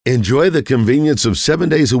Enjoy the convenience of 7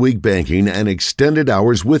 days a week banking and extended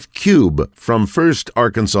hours with Cube from First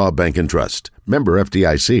Arkansas Bank and Trust. Member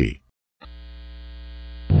FDIC.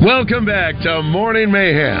 Welcome back to Morning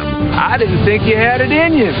Mayhem. I didn't think you had it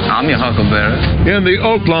in you. I'm your huckleberry. In the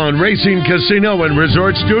Oaklawn Racing Casino and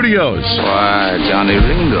Resort Studios. Why, Johnny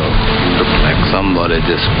Ringo, you look like somebody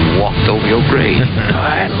just walked over your grave. All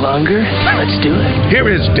right, Lunger, let's do it. Here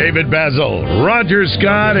is David Basil, Roger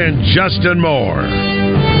Scott, and Justin Moore.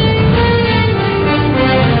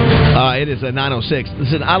 It is a 9:06.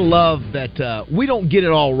 Listen, I love that we don't get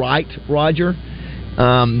it all right, Roger.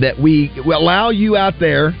 That we allow you out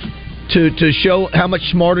there to show how much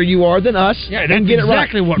smarter you are than us. Yeah, that's and get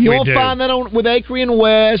exactly it right. what we do. You won't find that with Acre and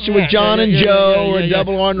West or with John and Joe or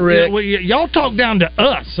Double R and Rick. Well, y'all talk down to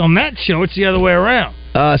us on that show. It's the other way around.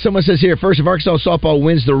 Someone says here, first, if Arkansas softball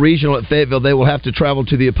wins the regional at Fayetteville, they will have to travel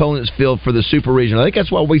to the opponent's field for the super regional. I think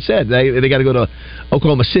that's what we said. They got to go to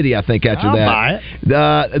Oklahoma City, I think, after that. Buy it.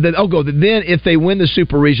 Then if they win the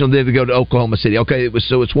super regional, they have to go to Oklahoma City. Okay,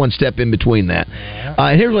 so it's one step in between that. Yeah.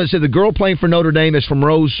 And here's what it said: the girl playing for Notre Dame is from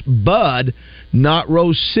Rosebud, not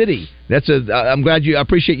Rose City. I'm glad I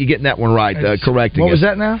appreciate you getting that one right, correcting What was it.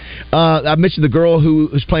 that now? I mentioned the girl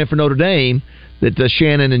who's playing for Notre Dame that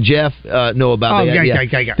Shannon and Jeff know about.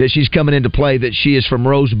 That she's coming into play, that she is from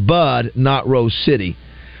Rosebud, not Rose City.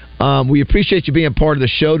 We appreciate you being part of the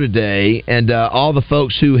show today, and all the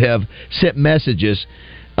folks who have sent messages.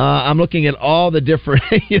 I'm looking at all the different,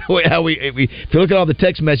 how if you look at all the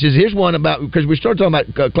text messages, here's one about, because we started talking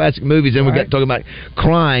about classic movies, and we got talking about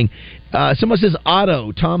crying. Someone says,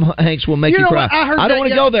 Otto, Tom Hanks will make you cry. I don't want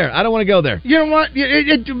to go there. I don't want to go there. You know what?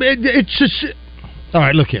 It's just... All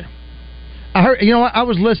right, look here. I heard. You know what? I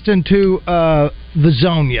was listening to The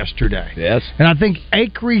Zone yesterday. Yes. And I think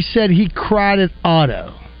Acre said he cried at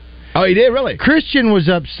Otto. Oh, he did? Really? Christian was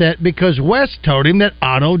upset because Wes told him that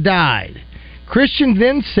Otto died. Christian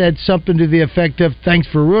then said something to the effect of, thanks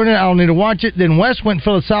for ruining it, I don't need to watch it. Then Wes went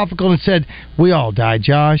philosophical and said, we all die,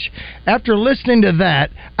 Josh. After listening to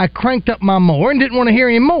that, I cranked up my mower and didn't want to hear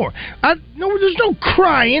any more. There's no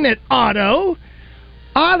crying at Otto.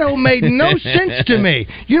 Otto made no sense to me.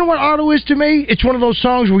 You know what Otto is to me? It's one of those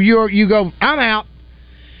songs where you go, I'm out.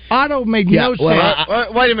 Otto made no sense.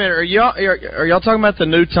 Wait a minute. Are y'all talking about the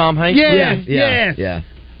new Tom Hanks movie? Yes. Yeah.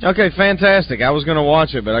 Okay, fantastic. I was going to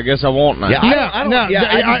watch it, but I guess I won't now. Yeah, I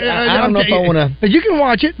don't know if I want to. You can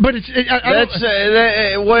watch it, but it's...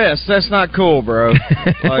 Wes, that's not cool, bro.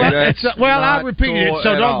 I repeated it,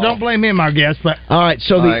 so don't blame him, I guess. But all right,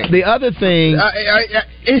 so the other thing... I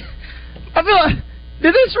feel like...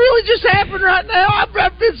 Did this really just happen right now?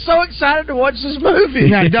 I've been so excited to watch this movie.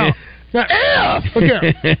 No, don't.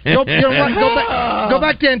 Okay. Go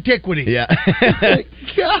back to antiquity. Yeah.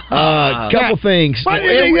 Couple things.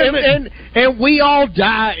 And we all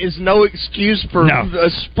die is no excuse for a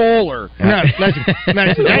spoiler. No, listen.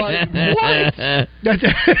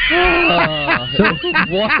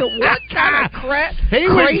 What kind of crap? He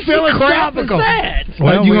was philosophical.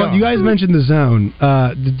 Well, you guys mentioned The Zone.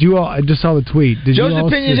 Did you all? I just saw the tweet. Joe's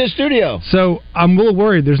opinion is in studio. So I'm a little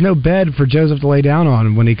worried. There's no bed for Joseph to lay down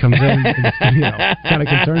on when he comes in. Kind of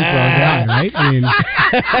concerned for our guy, right? I mean,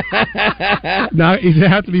 now you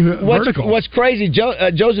have to be vertical. What's crazy?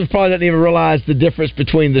 Joseph probably doesn't even realize the difference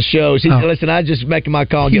between the shows. Listen, I just making my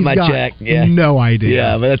call, and get my check. Yeah, no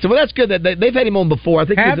idea. Yeah, but that's good that they've had him on before. I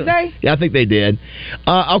think have they? Yeah, I think they did.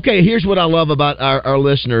 Okay, here's what I love about our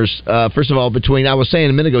listeners. First of all, I was saying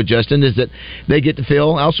a minute ago, Justin, is that they get to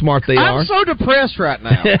feel how smart they are. I'm so depressed right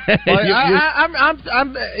now. I'm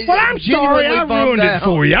sorry, I ruined it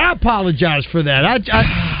for you. I apologize for that.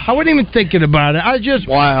 I wasn't even thinking about it.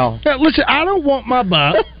 Wow. Listen, I don't want my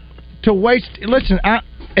butt to waste. Listen, JR,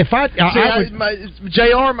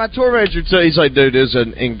 my tour manager, he's like, dude, it's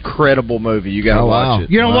an incredible movie. You gotta watch it.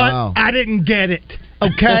 You know what? I didn't get it.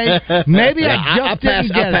 Okay, maybe I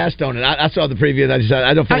passed on it. I saw the preview. And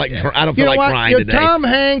I don't feel like crying today. Tom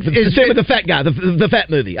Hanks is same with the fat guy, the fat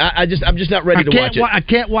movie. I'm just not ready to watch it. I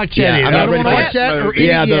can't watch that. I don't want to watch that.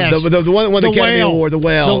 The one that Academy Award, The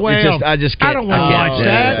Whale. I just can't. I don't want to watch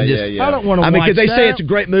that. I don't want to watch that. Because they say it's a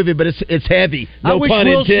great movie, but it's heavy. No pun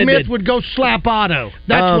intended. I wish Will Smith would go slap Otto.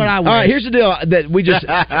 That's what I wish. All right, here's the deal that we just.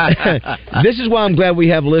 This is why I'm glad we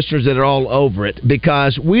have listeners that are all over it,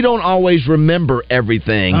 because we don't always remember everything.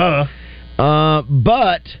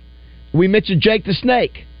 But we mentioned Jake the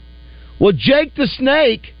Snake. Well, Jake the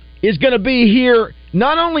Snake is going to be here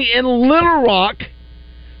not only in Little Rock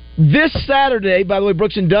this Saturday. By the way,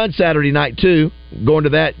 Brooks and Dunn Saturday night too. Going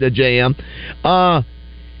to that JM.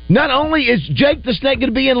 Not only is Jake the Snake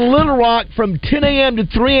going to be in Little Rock from 10 a.m. to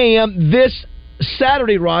 3 a.m. this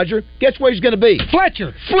Saturday, Roger. Guess where he's going to be?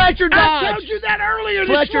 Fletcher Dodge. I told you that earlier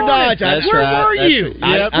Fletcher this morning. Dodge. Where were you?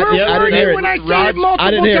 Where were you when I said it multiple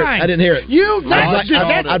times? I didn't hear it.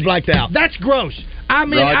 I blacked out. That's gross. I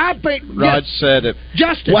mean, I think Raj said it.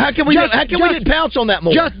 Justin. Well, how come we didn't pounce on that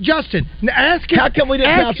more? Justin, ask it. How come we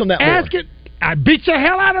didn't pounce on that more? Ask it. I beat the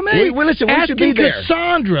hell out of me. Listen, we should be there.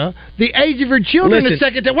 Cassandra, the age of her children, the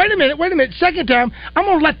second time. Wait a minute. Second time, I'm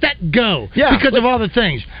going to let that go because of all the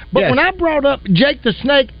things. But when I brought up Jake the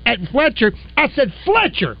Snake at Fletcher, I said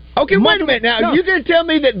Fletcher. Okay, wait a minute. Now, you going to tell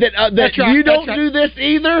me that right, you don't do this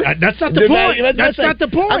either? That's not the point. That's not the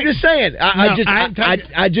point. I'm just saying. How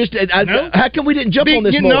come we didn't jump on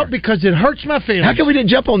this more? Because it hurts my feelings. How come we didn't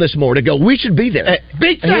jump on this more to go, we should be there?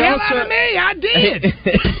 Beat the hell out of me. I did.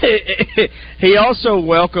 He also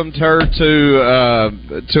welcomed her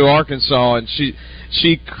to Arkansas, and she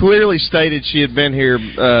clearly stated she had been here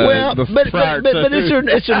prior to. But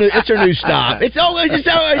it's her new stop. Is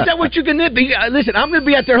that what you can be? Listen, I'm going to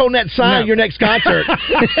be out there holding that sign at your next concert.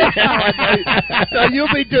 So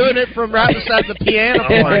you'll be doing it from right beside the piano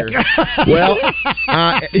player. Well,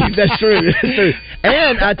 that's true.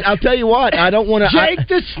 And I'll tell you what, I don't want to. Jake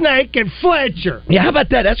the Snake and Fletcher. Yeah, how about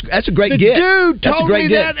that? That's a great get. Dude told me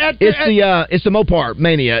that. It's the Mopar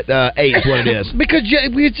Mania 8 is what it is. Because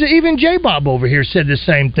even J Bob over here said the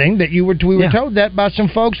same thing that we were told that by some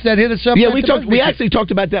folks that hit us up. Yeah, we actually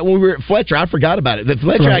talked about that when we were at Fletcher. I forgot about it. The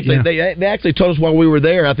Fletcher they actually told us while we were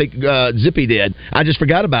there. I think Zippy did. I just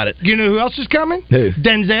forgot about it. You know who else is coming? Who?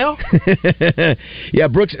 Denzel. Yeah,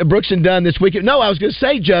 Brooks and Dunn this weekend. No, I was going to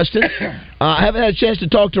say, Justin, I haven't had a chance to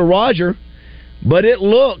talk to Roger, but it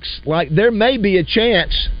looks like there may be a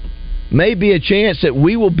chance that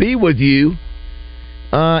we will be with you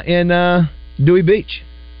in Dewey Beach.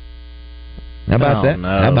 How about that? No.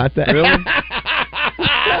 How about that? Really?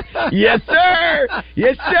 Yes, sir.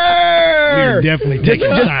 Yes, sir. We're definitely taking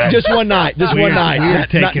sides. Just one night. We're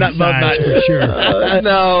taking sides for sure.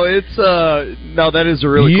 That is a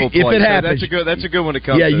really cool place. If it happens, that's a good one to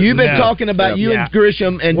come to. Yeah, you've been talking about you and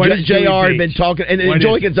Grisham and JR have been talking, and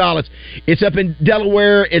Joey Gonzalez. It's up in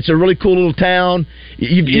Delaware. It's a really cool little town.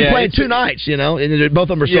 You played 2 nights, and both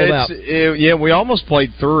of them are sold out. We almost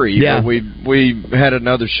played 3. Yeah. But we had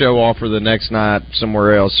another show offer the next night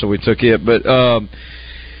somewhere else, so we took it. But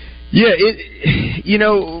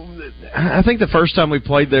I think the first time we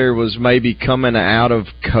played there was maybe coming out of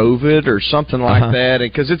COVID or something like that,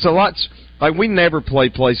 because it's a lot. Like, we never play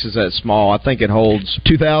places that small. I think it holds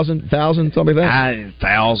 2,000, something like that.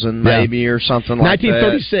 1,000 maybe or something like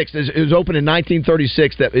 1936. It was opened in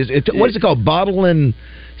 1936. What is it called? Bottle and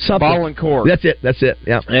something. Bottle and Cork. That's it.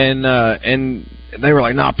 Yeah. And they were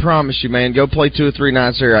like, "No, I promise you, man. Go play 2 or 3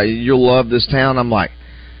 nights there. You'll love this town." I'm like,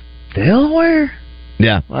 Delaware.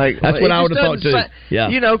 Yeah, that's what I would have thought too. Yeah,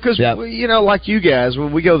 because like you guys,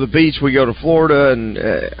 when we go to the beach, we go to Florida, and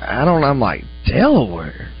I'm like,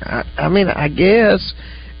 Delaware. I mean, I guess,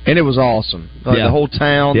 and it was awesome. The whole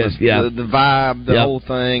town, the vibe, the whole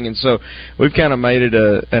thing, and so we've kind of made it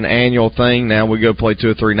an annual thing now. We go play 2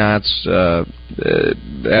 or 3 nights out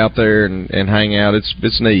there and hang out.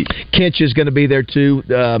 It's neat. Kinch is going to be there too.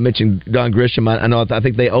 Mentioned Don Grisham. I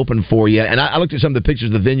think they opened for you. And I looked at some of the pictures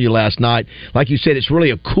of the venue last night. Like you said, it's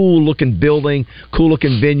really a cool looking building, cool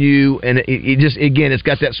looking venue, and it's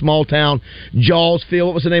got that small town Jaws feel.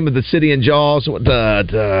 What was the name of the city in Jaws?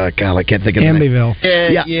 God, I can't think of it. Amityville.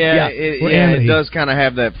 It does kind of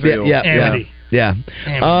have that feel. Amity. Yeah.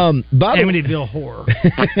 Amityville horror.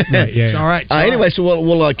 It's all right. Anyway, so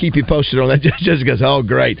we'll keep you posted on that. Just goes, oh,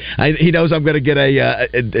 great. He knows I'm going to get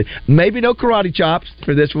maybe no karate chops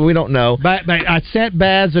for this one. We don't know. But I sent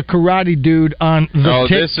Baz a karate dude on the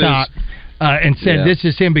TikTok. And said this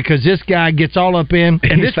is him because this guy gets all up in,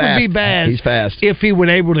 and this would be Baz. He's fast. If he would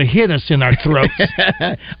able to hit us in our throats.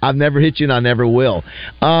 I've never hit you, and I never will.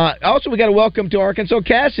 Also, we got to welcome to Arkansas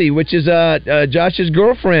Cassie, which is Josh's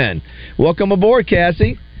girlfriend. Welcome aboard,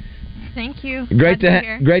 Cassie. Thank you. Great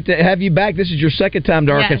to have you back. This is your second time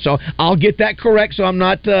to Arkansas. I'll get that correct so I'm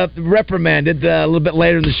not reprimanded a little bit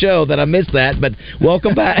later in the show that I missed that. But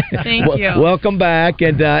welcome back. Thank you. Welcome back,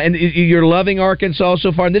 and you're loving Arkansas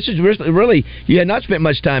so far. And this is really you had not spent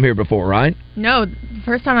much time here before, right? No, the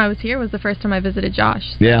first time I was here was the first time I visited Josh.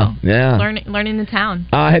 So yeah. Learning the town.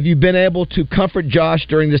 Have you been able to comfort Josh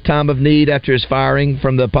during this time of need after his firing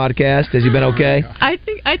from the podcast? Has he been okay? I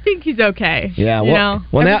think he's okay. Yeah.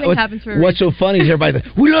 Everything happens happens for a what's reason. so funny is everybody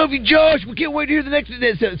like, we love you, Josh. We can't wait to hear the next.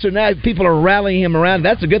 So now people are rallying him around.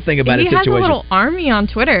 That's a good thing about he a situation. He has a little army on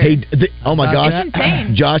Twitter. Oh my gosh, it's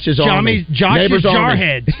insane. Josh's army. Josh's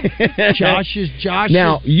jarheads. Josh's.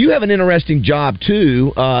 Now you have an interesting job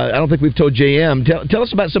too. I don't think we've told JM. Tell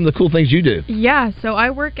us about some of the cool things you do. Yeah, so I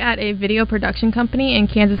work at a video production company in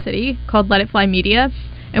Kansas City called Let It Fly Media,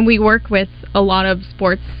 and we work with a lot of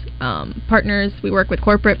sports partners. We work with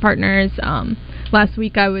corporate partners. Last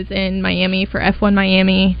week I was in Miami for F1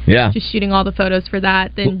 Miami. Yeah. Just shooting all the photos for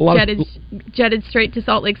that. Then jetted straight to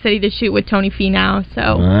Salt Lake City to shoot with Tony Finau.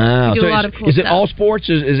 So wow. we do a lot of cool stuff. Is it all sports?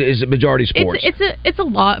 Is it majority sports? It's a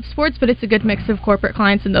lot of sports, but it's a good mix of corporate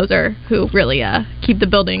clients, and those are who really keep the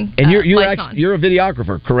building. And you're a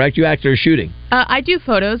videographer, correct? You actually are shooting. I do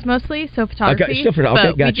photos mostly, so photography. Okay, still photography.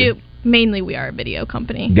 But gotcha. Mainly, we are a video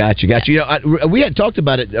company. Gotcha. Yes. You know, we had talked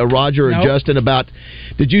about it, Roger and Justin, about.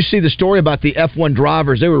 Did you see the story about the F1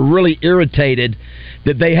 drivers? They were really irritated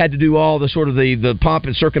that they had to do all the sort of the pomp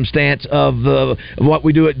and circumstance of what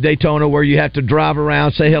we do at Daytona, where you have to drive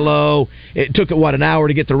around, say hello. It took an hour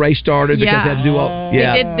to get the race started because they had to do all.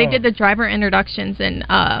 Yeah, they did the driver introductions, and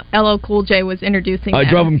LL Cool J was introducing. I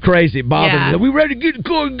drove them crazy. It bothered them. Are we ready to get in the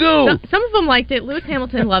car and go? Some of them liked it. Lewis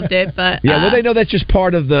Hamilton loved it, but well, they know that's just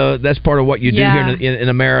part of what you do here in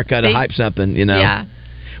America to hype something, you know. Yeah.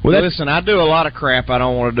 Well, listen, I do a lot of crap I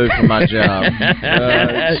don't want to do for my job,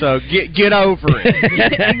 so get over it.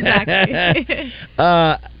 Exactly.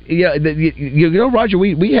 You know, Roger,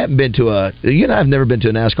 we haven't been to you and I have never been to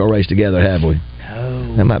a NASCAR race together, have we?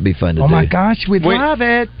 No. That might be fun to do. Oh my gosh, we'd love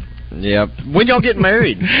it. Yep. When y'all getting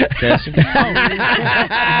married, Cassie?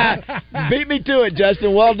 Beat me to it,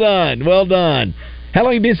 Justin. Well done. Well done. How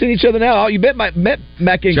long have you been seeing each other now? You met back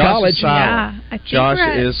in college. Yeah, I think Josh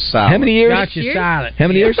is silent. How many years? Josh is silent. How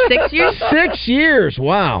many years? 6 years. 6 years.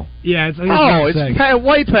 Wow. Yeah, it's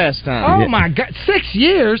way past time. Oh my God, 6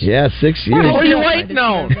 years. Yeah, 6 years. What are you waiting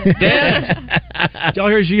on, Dad? All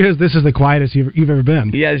here she is. This is the quietest you've ever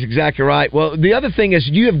been. Yeah, that's exactly right. Well, the other thing is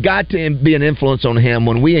you have got to be an influence on him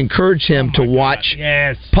when we encourage him to watch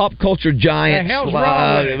pop culture giants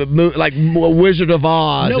like Wizard of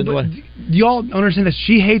Oz. No, but y'all understand that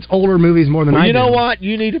she hates older movies more than I do. You know what?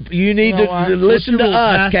 You need to listen to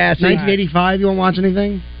us, Cassie. 1985. You won't watch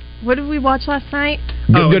anything? What did we watch last night?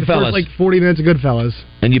 Goodfellas. Like 40 minutes of Goodfellas.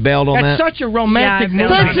 And you bailed on that? That's such a romantic movie.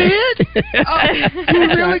 That's it? You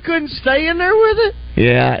really couldn't stay in there with it?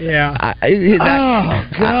 Yeah.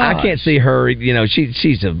 I can't see her. You know,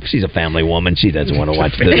 she's a family woman. She doesn't want to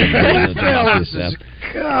watch this stuff.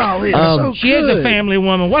 Golly, so she is a family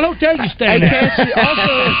woman. What hotel you staying at?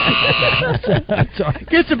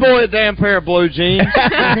 Get the boy a damn pair of blue jeans.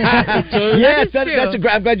 Yes,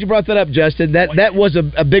 I'm glad you brought that up, Justin. That was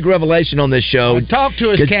a big revelation on this show. Talk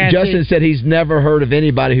to us, Cassie. Justin said he's never heard of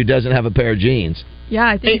anybody who doesn't have a pair of jeans. Yeah,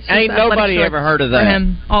 I think ain't nobody ever heard of that. For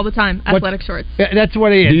him all the time. Athletic shorts. That's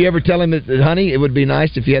what it is. Do you ever tell him that, honey, it would be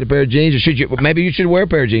nice if you had a pair of jeans, or maybe you should wear a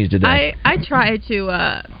pair of jeans today? I try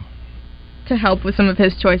to help with some of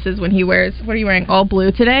his choices when he wears. What are you wearing? All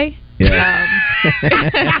blue today? Yeah.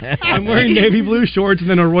 I'm wearing navy blue shorts and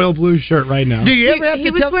then a royal blue shirt right now. Do you ever have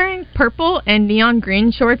he was wearing purple and neon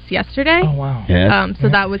green shorts yesterday. Oh wow! Yes. So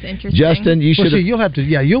that was interesting. Justin, you should. You'll have to.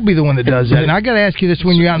 Yeah, you'll be the one that does that. And I got to ask you this: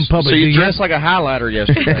 when you're out in public, so you dress like a highlighter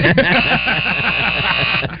yesterday.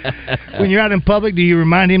 When you're out in public, do you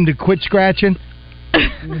remind him to quit scratching?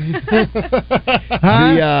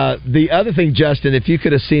 The other thing, Justin, if you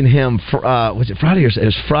could have seen him, was it Friday? It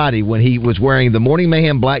was Friday when he was wearing the Morning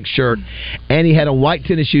Mayhem black shirt, and he had on white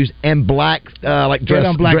tennis shoes and black dress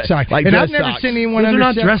on black socks. Like and dress I've never socks. seen anyone Those are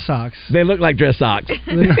not understand. dress socks. They look like dress socks.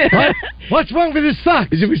 What's wrong with his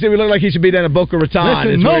socks? We look like he should be down at Boca Raton.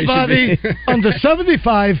 Listen, nobody under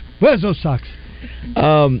 75 wears those socks.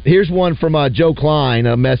 Here's one from Joe Klein,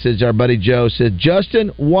 a message. Our buddy Joe said,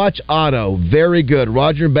 Justin, watch Otto. Very good.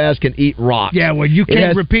 Roger and Bass can eat rocks. Yeah, well, you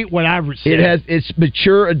can't repeat what I've said. It's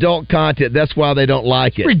mature adult content. That's why they don't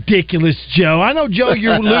like it. Ridiculous, Joe. I know, Joe,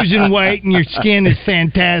 you're losing weight and your skin is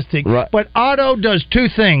fantastic. Right. But Otto does two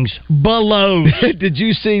things. Blows. Did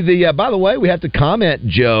you see the... by the way, we have to comment,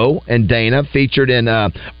 Joe and Dana, featured in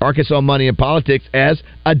Arkansas Money and Politics as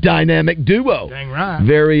a dynamic duo. Dang right.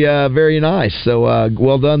 Very, very nice. So,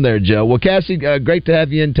 well done there, Joe. Well, Cassie, great to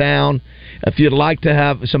have you in town. if you'd like to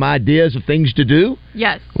have some ideas of things to do,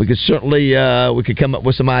 yes, we could certainly we could come up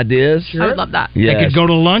with some ideas. Sure. I would love that. Yes. They could go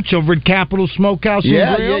to lunch over at Capitol Smokehouse and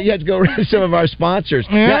Grill. Yeah, you had to go around some of our sponsors.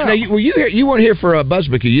 Yeah. Now, were you here? You weren't here for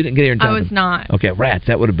Buzzbecue. You didn't get here in time. I was not. Okay, rats.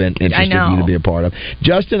 That would have been interesting I know. for you to be a part of.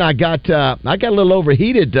 Justin, I got a little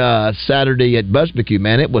overheated Saturday at Buzzbecue.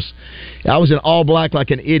 Man, I was in all black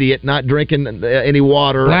like an idiot, not drinking any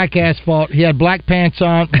water. Black asphalt. He had black pants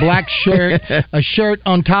on, black shirt. A shirt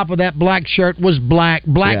on top of that black shirt was black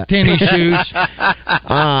tennis shoes.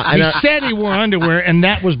 He said he wore underwear, and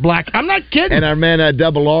that was black. I'm not kidding. And our man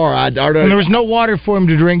Double R, and there was no water for him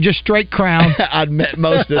to drink, just straight Crown. I'd met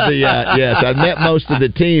most of the I'd met most of the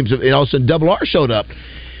teams, and all of a sudden Double R showed up.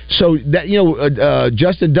 So that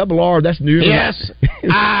Justin Double R, that's New Year's. Yes,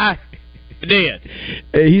 I did.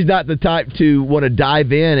 He's not the type to want to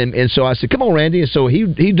dive in, and so I said, "Come on, Randy." And so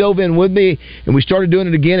he dove in with me, and we started doing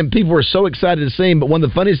it again. And people were so excited to see him. But one of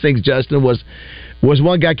the funniest things, Justin, was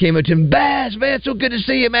one guy came up to him, "Bass, man, so good to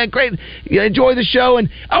see you, man. Great, you enjoy the show." And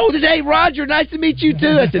today, Roger, nice to meet you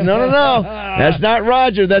too. I said, "No, that's not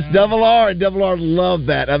Roger. That's Double R." And Double R loved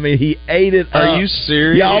that. I mean, he ate it. Are you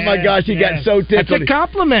serious? Yeah. Oh my gosh, he got so tickled. That's a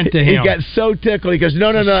compliment to him. He got so tickled. He goes,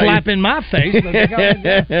 "No." Slap in my face.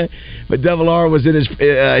 But Double R was in his.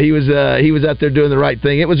 He was out there doing the right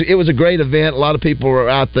thing. It was a great event. A lot of people were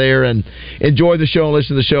out there and enjoy the show and listen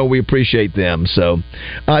to the show. We appreciate them. So,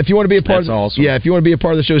 if you want to be a part, that's awesome. Yeah, if you want to be a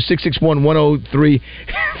part of the show,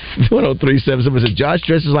 661-103-1037. Someone said Josh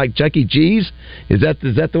dresses like Chuck E. Cheese. Is that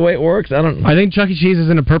the way it works? I don't know. I think Chuck E. Cheese is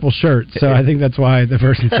in a purple shirt, so I think that's why the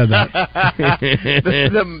person said that.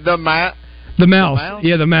 The mouse.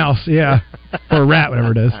 Yeah, the mouse. Yeah, or a rat,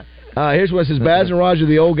 whatever it is. Here's what it says. Baz and Roger,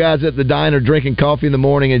 the old guys at the diner, drinking coffee in the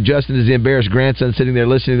morning, and Justin is the embarrassed grandson sitting there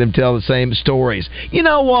listening to them tell the same stories. You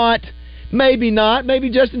know what? Maybe not. Maybe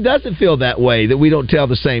Justin doesn't feel that way, that we don't tell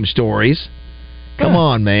the same stories. Come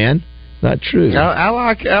on, man. Not true. I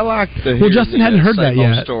like the. Well, Justin hadn't heard that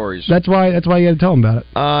yet. Stories. That's why you had to tell him about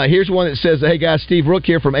it. Here's one that says, "Hey guys, Steve Rook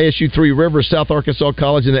here from ASU 3 Rivers, South Arkansas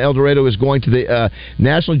College in El Dorado is going to the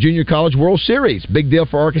National Junior College World Series. Big deal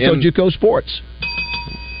for Arkansas JUCO sports."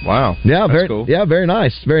 Wow. Yeah, that's cool. Yeah, very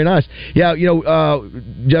nice. Very nice. Yeah,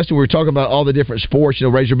 Justin, we were talking about all the different sports.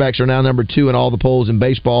 Razorbacks are now number 2 in all the polls in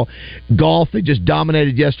baseball. Golf, they just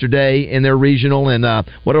dominated yesterday in their regional. And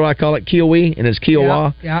what do I call it? Kiowee, and it's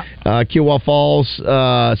Kiowa. Yeah. Kiowa Falls,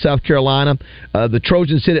 South Carolina. The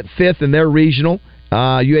Trojans sit at 5th in their regional.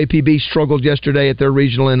 UAPB struggled yesterday at their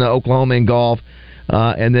regional in Oklahoma in golf.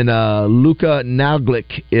 And then Luka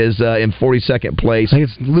Naglic is in 42nd place. I think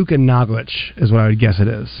it's Luka Naglic is what I would guess it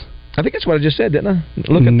is. I think that's what I just said, didn't I?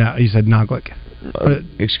 No, you said Naglic.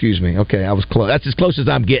 Excuse me. Okay, I was close. That's as close as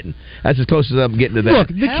I'm getting. That's as close as I'm getting to that. Look,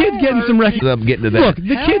 the kid's getting some recognition. I'm getting to that. Look,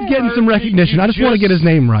 the kid's getting some recognition. I just want to get his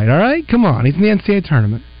name right. All right, come on. He's in the NCAA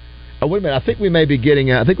tournament. Oh, wait a minute. I think we may be getting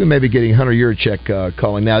Hunter Yurchek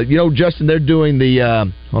calling now. Justin, they're doing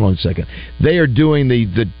the. Hold on a second. They are doing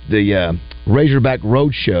the Razorback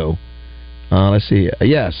Road Show. Let's see.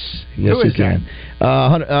 Yes, Who is can.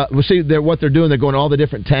 We'll see. What they're doing. They're going to all the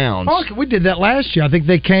different towns. Oh, we did that last year. I think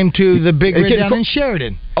they came to the big rig down in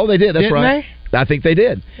Sheridan. Oh, they did. That's Didn't right. They? I think they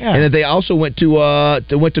did. Yeah. And then they also went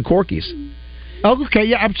to Corky's. Oh, okay.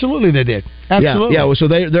 Yeah, absolutely they did. Absolutely. Yeah. Well, so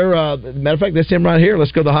they're matter of fact, that's him right here.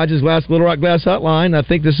 Let's go to the Hodges Little Rock Glass Hotline. I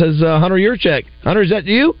think this is Hunter Yurchek. Hunter, is that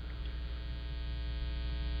you?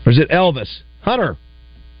 Or is it Elvis? Hunter,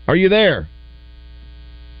 are you there?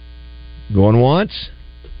 Going once.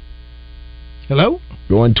 Hello?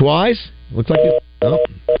 Going twice. Looks like it. Oh.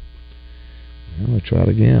 I'll try it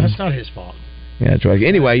again. That's not his fault. Yeah, try again.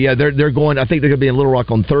 Anyway, yeah, they're going. I think they're going to be in Little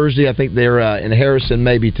Rock on Thursday. I think they're in Harrison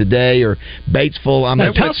maybe today or Batesville. I'm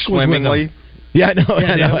not swimmingly. Yeah, I know.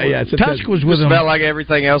 Yeah, Tusk was with them. About like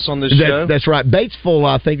everything else on this show. That's right. Batesville,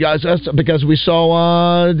 I think, because we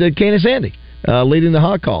saw the Candace Andy leading the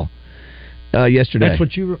hot call yesterday. That's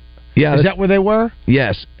what you. Yeah, is that where they were?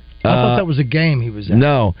 Yes. I thought that was a game he was at.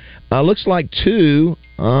 No, looks like 2.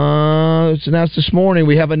 It's announced this morning.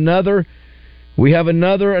 We have another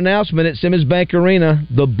announcement at Simmons Bank Arena.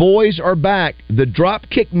 The boys are back. The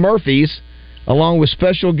Dropkick Murphys, along with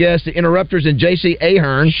special guests, the Interrupters and J.C.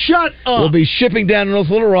 Ahern, shut up, will be shipping down to North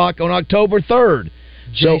Little Rock on October 3rd.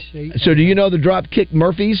 So do you know the Dropkick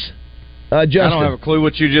Murphys? Justin? I don't have a clue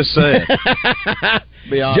what you just said.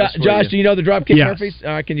 Be honest with Josh, you. do you know the Dropkick Murphys?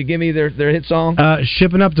 Can you give me their hit song?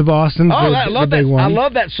 Shipping Up to Boston. I love that. I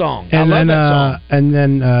love that song. And that song. And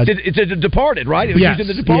then it's a Departed, right? It was used in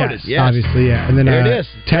the Departed. Yes, obviously, yeah. And then there it is.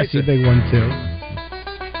 Tessie, big one too.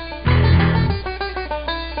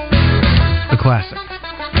 A classic.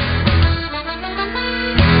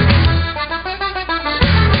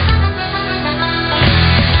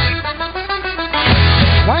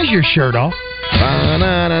 There's your shirt off.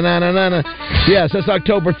 Yes, that's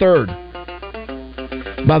October 3rd.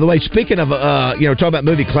 By the way, speaking of, talking about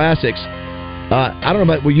movie classics, I don't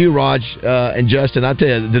know about you, Raj and Justin. I tell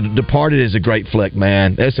you, The Departed is a great flick,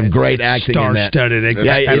 man. There's some great acting in that. Star-studded. It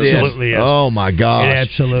absolutely is. Oh, my gosh. It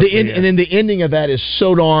absolutely is. And then the ending of that is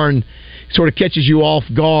so darn... sort of catches you off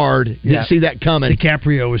guard. Didn't see that coming.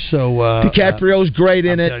 DiCaprio was so... DiCaprio's great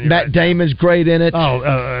in it. Matt Damon's great in it.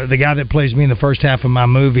 Oh, the guy that plays me in the first half of my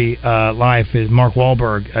movie life is Mark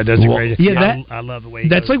Wahlberg. Does a great... Yeah, I love the way he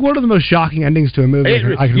that's goes. Like one of the most shocking endings to a movie I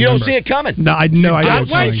can you remember. Don't see it coming. No, I know.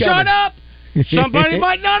 Wait, shut up! Somebody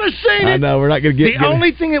might not have seen it. I know, we're not going to get... The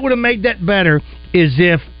only thing that would have made that better is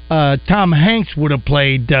if Tom Hanks would have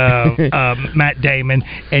played Matt Damon,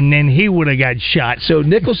 and then he would have got shot. So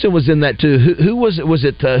Nicholson was in that too. Who was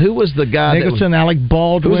it? Who was the guy? Nicholson, Alec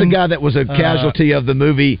Baldwin. Who was the guy that was a casualty of the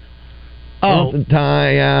movie? Oh,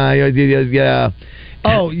 yeah.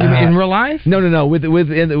 Oh, you mean in real life? No. With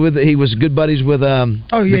he was good buddies with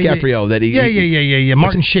DiCaprio. That he yeah.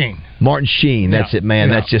 Martin Sheen. Martin Sheen. That's it, man.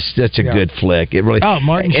 That's just such a good flick. It really. Oh,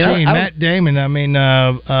 Martin Sheen, Matt Damon. I mean,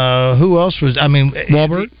 who else was? I mean,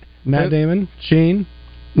 Wahlberg, Matt Damon, Sheen,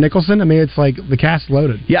 Nicholson. I mean, it's like the cast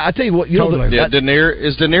loaded. Yeah, I tell you what. De Niro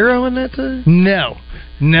is De Niro in that too?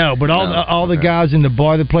 No, but all the guys in the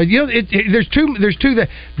bar that played. There's two.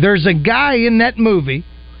 There's a guy in that movie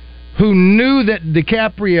who knew that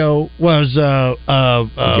DiCaprio was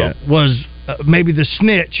maybe the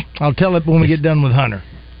snitch. I'll tell it when we get done with Hunter.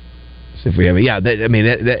 See if we have it. Yeah,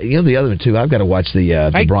 the other one too. I've got to watch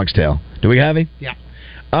the Bronx Tale. Do we have him? Yeah.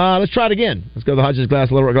 Let's try it again. Let's go to the Hodges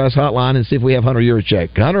Little Rock Glass hotline and see if we have Hunter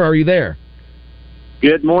Yurachek. Hunter, are you there?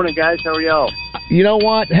 Good morning, guys. How are y'all? You know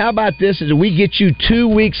what? How about this? Is we get you 2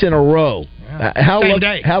 weeks in a row. How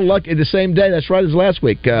lucky the same day? That's right as last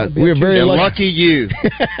week. We were very lucky. You.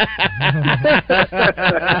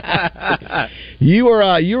 You were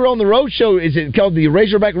on the road show. Is it called the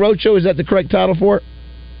Razorback Road Show? Is that the correct title for it?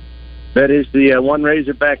 That is the One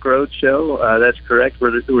Razorback Road Show. That's correct.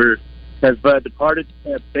 We have departed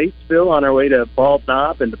Batesville on our way to Bald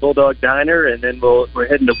Knob and the Bulldog Diner, and then we're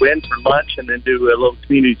heading to Wynn for lunch, and then do a little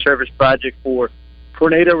community service project for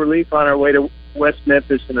tornado relief on our way to West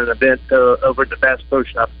Memphis and an event over at the Bass Pro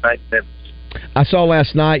Shop tonight in Memphis. I saw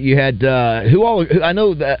last night you had I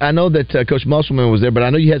know that Coach Musselman was there, but I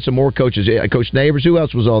know you had some more coaches. Coach Neighbors. Who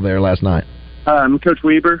else was all there last night? Coach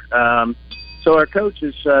Weber. So our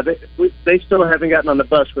coaches, they still haven't gotten on the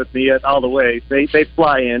bus with me yet all the way. They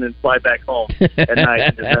fly in and fly back home at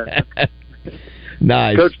night.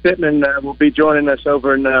 Nice. Coach Pittman will be joining us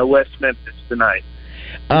over in West Memphis tonight.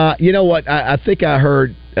 You know what? I think I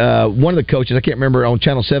heard one of the coaches, I can't remember, on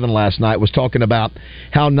Channel 7 last night was talking about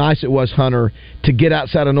how nice it was, Hunter, to get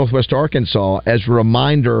outside of Northwest Arkansas as a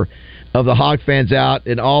reminder of the Hog fans out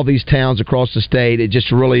in all these towns across the state. It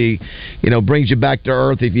just really, brings you back to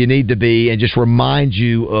earth if you need to be, and just reminds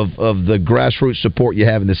you of the grassroots support you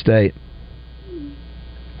have in the state.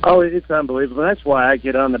 Oh, it's unbelievable. That's why I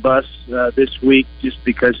get on the bus this week, just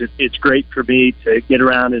because it's great for me to get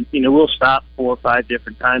around. And, we'll stop 4 or 5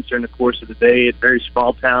 different times during the course of the day at very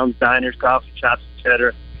small towns, diners, coffee shops,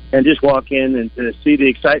 etc., and just walk in and to see the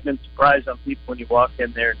excitement, surprise on people when you walk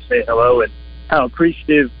in there and say hello, and how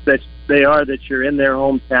appreciative that they are that you're in their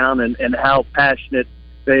hometown, and how passionate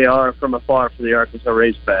they are from afar for the Arkansas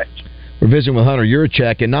Razorbacks. We're visiting with Hunter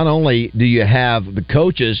Yurachek, and not only do you have the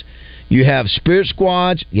coaches, you have spirit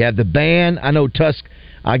squads, you have the band. I know Tusk,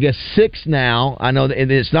 I guess 6 now. I know,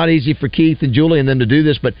 and it's not easy for Keith and Julie and them to do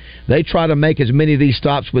this, but they try to make as many of these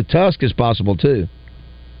stops with Tusk as possible too.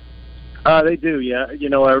 They do, yeah.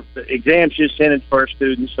 Our exams just ended for our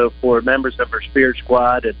students, so for members of our spirit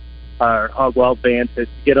squad and our Hog Wild band to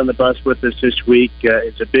get on the bus with us this week,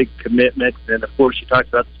 it's a big commitment. And of course, you talked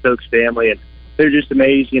about the Stokes family, and they're just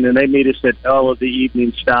amazing, and they meet us at all of the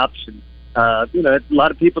evening stops. And a lot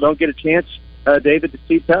of people don't get a chance, David, to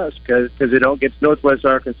see Tusk because they don't get to Northwest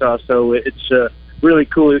Arkansas. So it's a really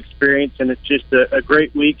cool experience, and it's just a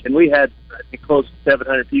great week. And we had, I think, close to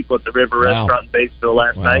 700 people at the River Restaurant in Batesville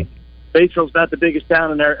last night. Batesville's not the biggest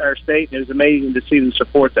town in our state, and it was amazing to see the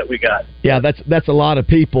support that we got. Yeah, that's a lot of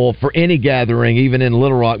people for any gathering, even in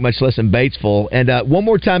Little Rock, much less in Batesville. And one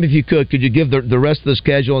more time, if you could you give the rest of the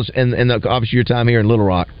schedules and obviously your time here in Little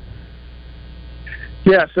Rock?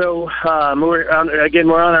 Yeah, so we're on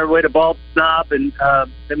our way to Bald Knob, and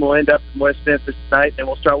then we'll end up in West Memphis tonight, and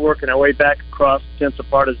we'll start working our way back across the central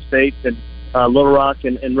part of the state, and Little Rock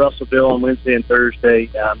and Russellville on Wednesday and Thursday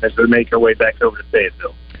as we make our way back over to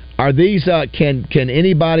Fayetteville. Are these can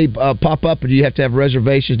anybody pop up, or do you have to have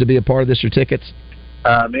reservations to be a part of this or tickets?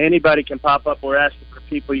 Anybody can pop up. We're asking for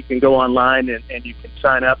people. You can go online and you can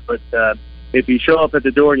sign up. But if you show up at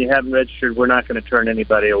the door and you haven't registered, we're not going to turn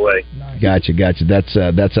anybody away. Gotcha.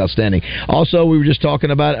 That's outstanding. Also, we were just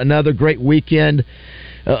talking about another great weekend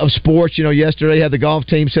of sports. Yesterday had the golf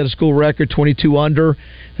team set a school record, 22 under.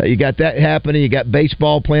 You got that happening. You got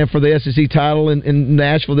baseball playing for the SEC title in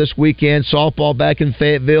Nashville this weekend. Softball back in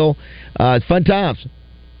Fayetteville. Fun times.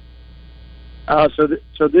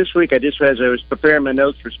 So this week, as I was preparing my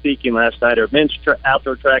notes for speaking last night, our men's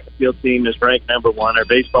outdoor track and field team is ranked number 1. Our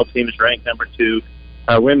baseball team is ranked number 2.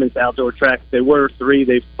 Our women's outdoor track, they were 3.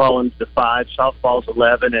 They've fallen to 5. Softball's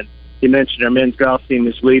 11. And you mentioned our men's golf team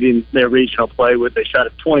is leading their regional play they shot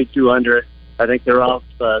at 22 under. I think they're off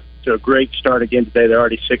to a great start again today. They're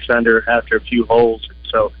already 6 under after a few holes.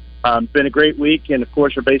 So it's been a great week. And, of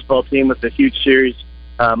course, our baseball team with a huge series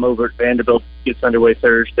over at Vanderbilt gets underway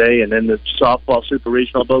Thursday, and then the softball super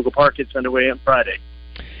regional Bogle Park gets underway on Friday.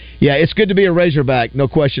 Yeah, it's good to be a Razorback, no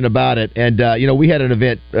question about it. And, we had an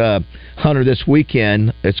event, Hunter, this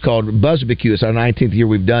weekend. It's called BuzzBQ. It's our 19th year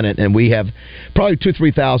we've done it, and we have probably 2,000 to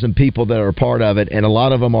 3,000 people that are a part of it, and a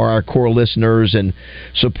lot of them are our core listeners and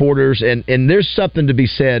supporters. And there's something to be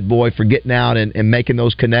said, boy, for getting out and making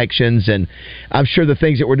those connections. And I'm sure the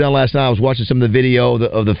things that were done last night, I was watching some of the video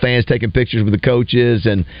of the fans taking pictures with the coaches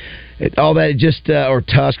and all that, or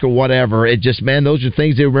Tusk or whatever. It just, man, those are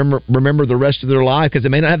things they remember the rest of their life because they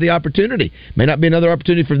may not have the opportunity. May not be another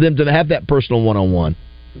opportunity for them to have that personal one-on-one.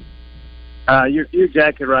 You're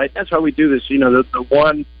exactly right. That's why we do this. The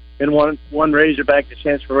one Razorback, the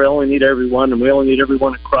chance where we only need everyone, and we only need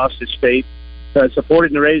everyone across the state.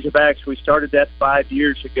 Supporting the Razorbacks, we started that 5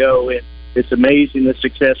 years ago, and it's amazing the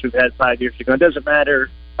success we've had 5 years ago. It doesn't matter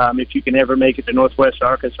if you can ever make it to Northwest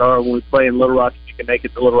Arkansas or when we play in Little Rock, if you can make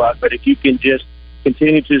it to Little Rock. But if you can just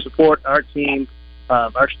continue to support our team,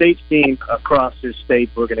 our state's team across this state,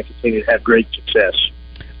 we're going to continue to have great success.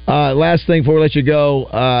 Last thing before we let you go,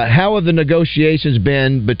 how have the negotiations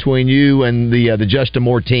been between you and the Justin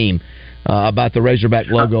Moore team about the Razorback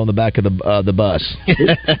logo on the back of the bus?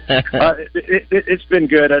 It's been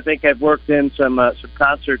good. I think I've worked in some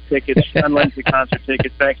concert tickets, unlimited concert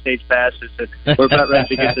tickets, backstage passes, and we're about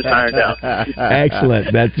ready to get this ironed out.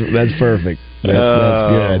 Excellent. That's perfect. That's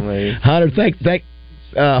good. Man. Hunter, thank.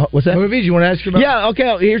 What's that? Movies you want to ask about? Yeah,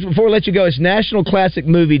 okay. Here's before we let you go. It's National Classic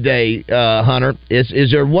Movie Day, Hunter.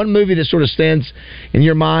 Is there one movie that sort of stands in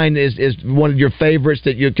your mind is one of your favorites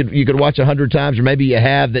that you could watch 100 times, or maybe you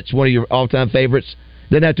have that's one of your all-time favorites?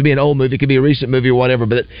 Doesn't have to be an old movie; it could be a recent movie or whatever.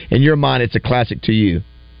 But in your mind, it's a classic to you.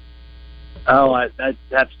 Oh, I'd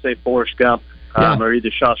have to say Forrest Gump or either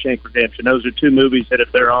Shawshank Redemption. Those are two movies that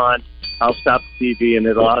if they're on, I'll stop the TV and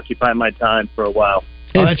it'll occupy my time for a while.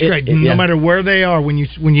 Oh, that's great. No matter where they are, when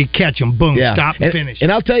you catch them, boom, stop and finish.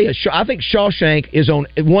 And I'll tell you, I think Shawshank is on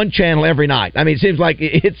one channel every night. I mean, it seems like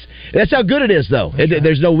that's how good it is, though.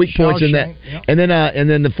 There's no weak points in that. Yep. And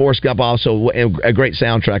then the Forrest Gump also a great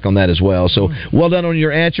soundtrack on that as well. So well done on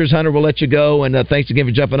your answers, Hunter. We'll let you go, and thanks again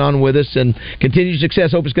for jumping on with us. And continued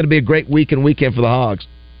success. Hope it's going to be a great week and weekend for the Hogs.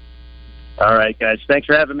 All right, guys. Thanks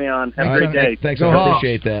for having me on. Have a great day. Thanks. I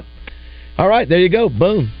appreciate that. All right, there you go.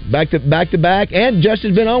 Boom. Back to back. And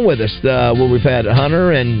Justin's been on with us where we've had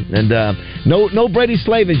Hunter and no Brady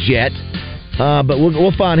Slavage yet. But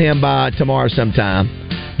we'll find him by tomorrow sometime.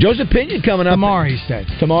 Joseph Pinion coming up. Tomorrow, he said.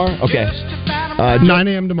 Tomorrow? Okay. 9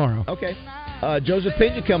 a.m. tomorrow. Okay. Joseph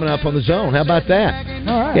Pinion coming up on the Zone. How about that?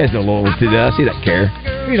 All right. He has no loyalty to us. He doesn't care.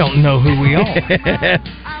 We don't know who we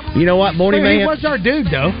are. You know what? Morning Man. He was our dude,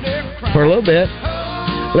 though. For a little bit.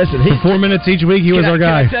 Listen, for 4 minutes each week, he was our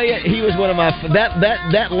guy. Can I tell you, he was one of my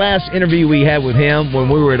that last interview we had with him when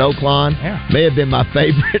we were at Oaklawn may have been my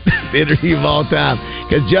favorite interview of all time.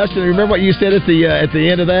 Because Justin, remember what you said at the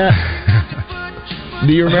end of that?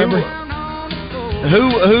 Do you remember? Who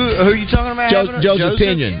are you talking about? Joseph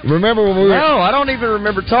Pinion. Remember when we were? No, I don't even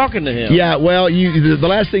remember talking to him. Yeah, well, the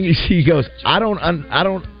last thing he goes, I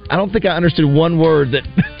don't think I understood one word that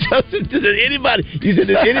Justin did. Anybody? You said,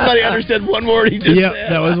 did anybody understand one word he just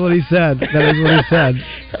said? That was what he said.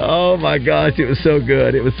 Oh my gosh, it was so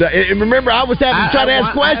good. It was. And remember, I was having to try to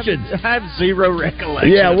ask questions. I have zero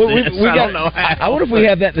recollection. Yeah, we got. I wonder if we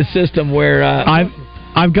have that in the system where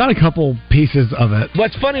I've got a couple pieces of it.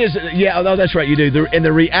 What's funny is, that's right, you do. And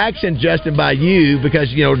the reaction, Justin, by you,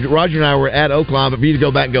 because Roger and I were at Oaklawn, but for you to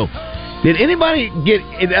go back and go, Did anybody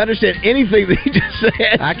understand anything that he just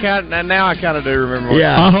said? Now I kind of do remember.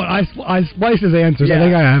 Yeah, I spliced his answers. Yeah. I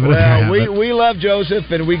think I have it. Well, we love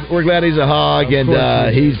Joseph, and we're glad he's a hog, and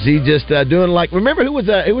he's just doing like. Remember who was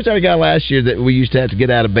our guy last year that we used to have to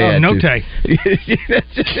get out of bed? Note. That's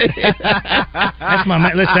my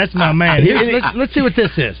man. That's my man. Let's see what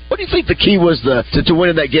this is. What do you think the key was to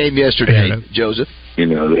winning that game yesterday, Joseph? I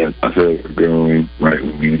feel like we're growing right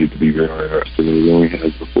when we needed to be growing right to the way we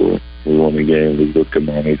had before. We won the game. We looked at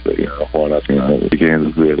money, so why not? The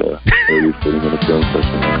Kansas we had early 40-minute film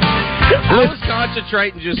session. I was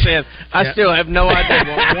concentrating, just saying. I still have no idea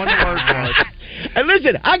what one word was. And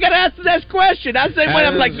listen, I got to ask the next question. I say when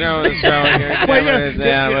I'm like, that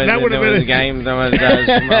would have been a game.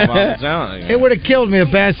 It would have killed me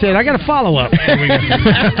if Bass said, "I got a follow up."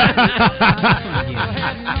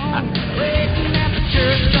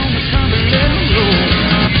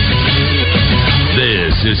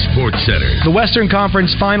 This is SportsCenter. The Western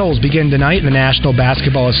Conference Finals begin tonight in the National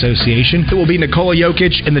Basketball Association. It will be Nikola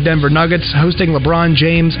Jokic and the Denver Nuggets hosting LeBron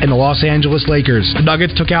James and the Los Angeles Lakers. The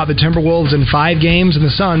Nuggets took out the Timberwolves in 5 games and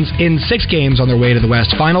the Suns in 6 games on their way to the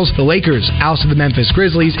West Finals. The Lakers ousted the Memphis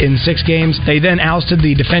Grizzlies in 6 games. They then ousted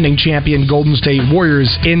the defending champion Golden State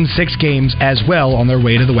Warriors in 6 games as well on their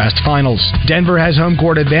way to the West Finals. Denver has home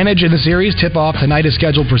court advantage in the series. Tip-off tonight is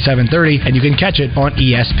scheduled for 7:30, and you can catch it on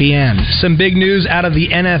ESPN. Some big news out of the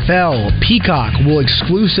NFL. Peacock will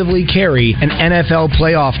exclusively carry an NFL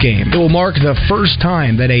playoff game. It will mark the first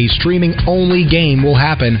time that a streaming-only game will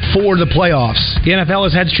happen for the playoffs. The NFL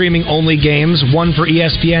has had streaming-only games, one for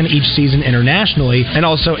ESPN each season internationally, and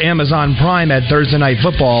also Amazon Prime at Thursday Night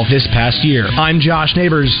Football this past year. I'm Josh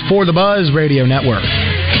Neighbors for the Buzz Radio Network.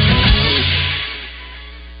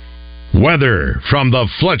 Weather from the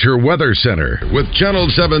Fletcher Weather Center with Channel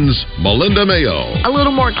 7's Melinda Mayo. A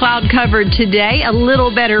little more cloud covered today, a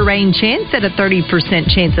little better rain chance at a 30%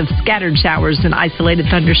 chance of scattered showers and isolated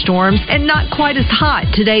thunderstorms, and not quite as hot.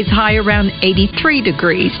 Today's high around 83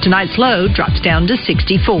 degrees. Tonight's low drops down to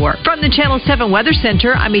 64. From the Channel 7 Weather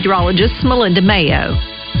Center, I'm meteorologist Melinda Mayo.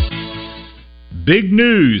 Big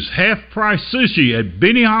news, half-price sushi at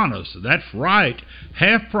Benihana's. That's right,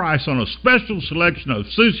 half price on a special selection of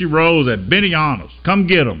sushi rolls at Benihana's. Come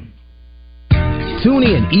get them. Tune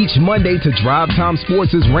in each Monday to Drive Time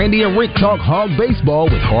Sports' Randy and Rick talk hog baseball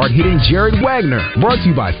with hard-hitting Jared Wagner. Brought to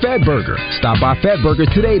you by Fatburger. Stop by Fatburger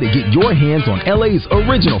today to get your hands on LA's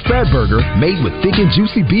original Fatburger, made with thick and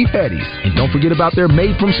juicy beef patties. And don't forget about their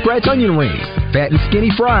made-from-scratch onion rings, fat and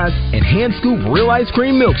skinny fries, and hand-scoop real ice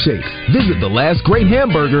cream milkshakes. Visit the last great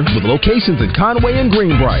hamburger with locations in Conway and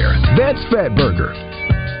Greenbrier. That's Fatburger.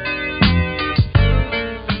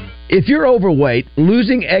 If you're overweight,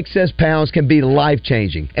 losing excess pounds can be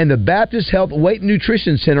life-changing, and the Baptist Health Weight and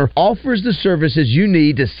Nutrition Center offers the services you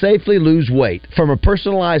need to safely lose weight. From a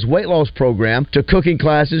personalized weight loss program to cooking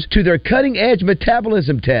classes to their cutting-edge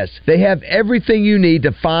metabolism tests, they have everything you need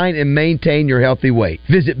to find and maintain your healthy weight.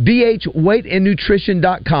 Visit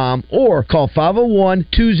bhweightandnutrition.com or call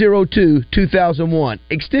 501-202-2001,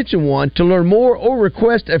 extension 1 to learn more or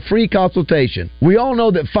request a free consultation. We all know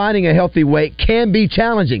that finding a healthy weight can be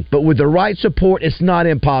challenging, but with the right support, it's not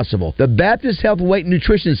impossible. The Baptist Health Weight and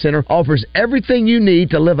Nutrition Center offers everything you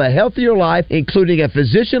need to live a healthier life, including a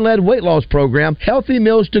physician-led weight loss program, healthy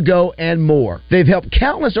meals to go, and more. They've helped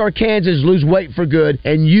countless Arkansans lose weight for good,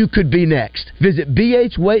 and you could be next. Visit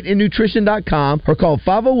bhweightandnutrition.com or call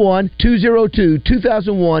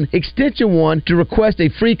 501-202-2001, extension 1 to request a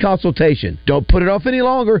free consultation. Don't put it off any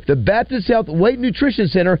longer. The Baptist Health Weight and Nutrition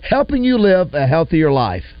Center, helping you live a healthier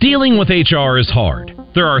life. Dealing with HR is hard.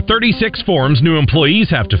 There are 36 forms new employees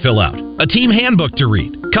have to fill out, a team handbook to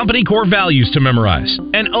read, company core values to memorize,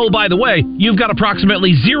 and oh, by the way, you've got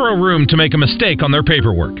approximately 0 room to make a mistake on their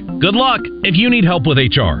paperwork. Good luck. If you need help with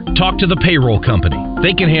HR, talk to the payroll company.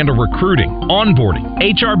 They can handle recruiting, onboarding,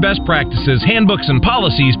 HR best practices, handbooks and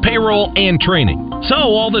policies, payroll, and training. So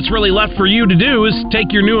all that's really left for you to do is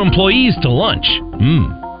take your new employees to lunch.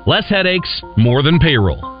 Less headaches, more than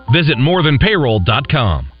payroll. Visit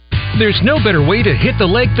morethanpayroll.com. There's no better way to hit the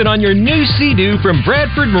lake than on your new Sea-Doo from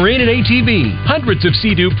Bradford Marine and ATV. Hundreds of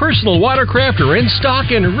Sea-Doo personal watercraft are in stock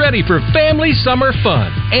and ready for family summer fun.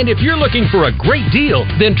 And if you're looking for a great deal,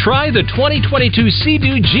 then try the 2022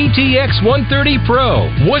 Sea-Doo GTX 130 Pro.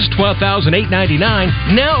 Was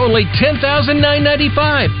 $12,899, now only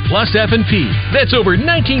 $10,995 plus F&P. That's over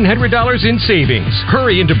 $1,900 in savings.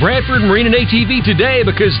 Hurry into Bradford Marine and ATV today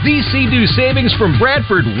because these Sea-Doo savings from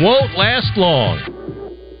Bradford won't last long.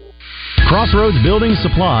 Crossroads Building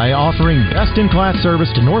Supply, offering best-in-class service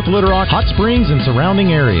to North Little Rock, Hot Springs, and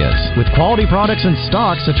surrounding areas. With quality products in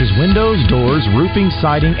stock such as windows, doors, roofing,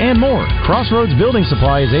 siding, and more. Crossroads Building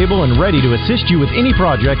Supply is able and ready to assist you with any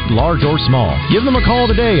project, large or small. Give them a call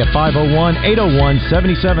today at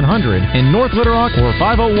 501-801-7700 in North Little Rock or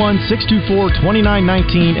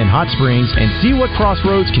 501-624-2919 in Hot Springs, and see what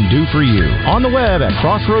Crossroads can do for you. On the web at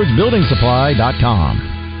crossroadsbuildingsupply.com.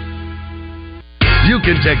 You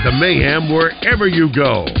can take the Mayhem wherever you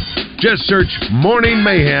go. Just search Morning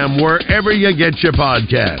Mayhem wherever you get your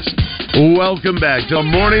podcast. Welcome back to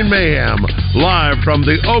Morning Mayhem, live from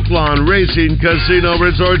the Oaklawn Racing Casino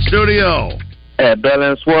Resort Studio. At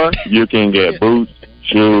Bell & Swart, you can get boots,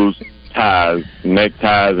 shoes, ties,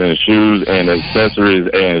 neckties, and shoes, and accessories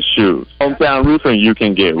and shoes. Hometown Roofing, you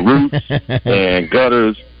can get roofs and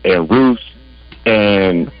gutters and roofs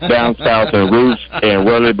and downspouts and roofs and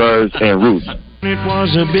whirlybirds and roofs. It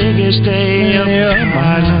was the biggest day of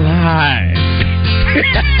my life.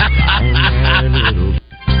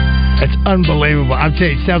 That's unbelievable. I'll tell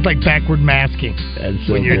you, it sounds like backward masking. That's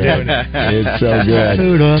so when you're good. doing it. It's so good.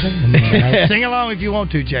 Sing along if you want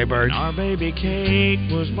to, Jay Bird. Our baby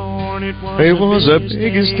Kate was born. It was the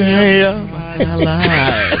biggest day of my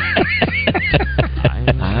life.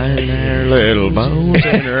 I her little bones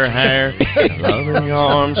in her hair, loving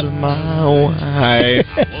arms of my wife.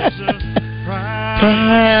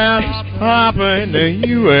 Proudest papa in the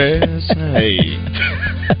USA.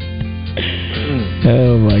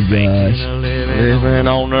 Oh my gosh. Living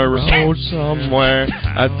on the road somewhere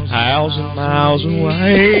 1,000 miles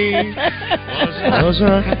away. Was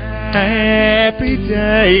a happy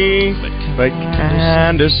day, but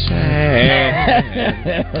kinda sad.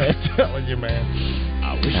 I'm telling you, man.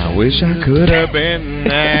 I wish I could have been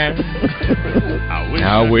there.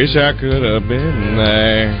 I wish I could have been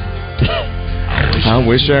there. I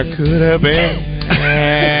wish I could have been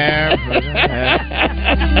there.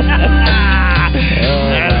 Oh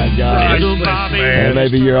my gosh! And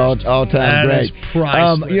maybe your all-time great.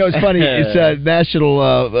 It's funny. It's a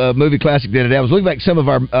National Movie Classic the other day. I was looking back at some of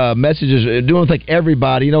our messages. Doing like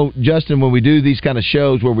everybody, Justin, when we do these kind of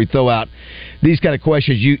shows where we throw out these kind of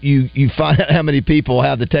questions, you find out how many people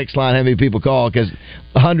have the text line, how many people call, because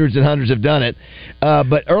hundreds and hundreds have done it.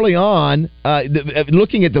 But early on,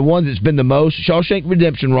 looking at the one that's been the most, Shawshank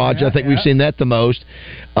Redemption, Roger, I think we've seen that the most.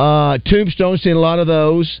 Tombstone, seen a lot of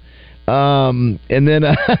those. And then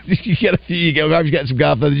you got a few. You got some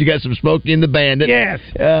Godfathers. You got some Smokey and the Bandit. Yes,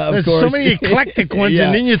 there's so many eclectic ones,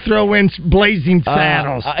 and then you throw in Blazing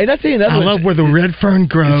Saddles. And I tell you another I love Where the Red Fern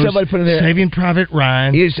Grows. Somebody put in there Saving Private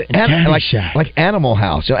Ryan. Like Animal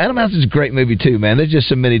House. So Animal House is a great movie too, man. There's just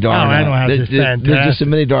so many darn. Animal House is fantastic. There's just so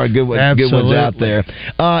many darn good ones out there.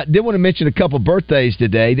 Did want to mention a couple birthdays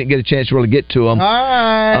today. Didn't get a chance to really get to them. All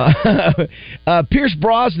right. Pierce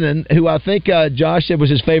Brosnan, who I think Josh said was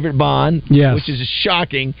his favorite Bond. Yes. Which is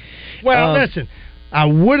shocking. Well, listen, I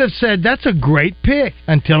would have said that's a great pick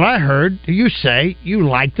until I heard you say you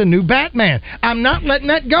like the new Batman. I'm not letting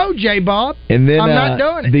that go, J-Bob. And then I'm not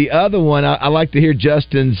doing it. The other one, I like to hear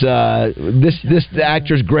Justin's this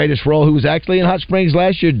actor's greatest role, who was actually in Hot Springs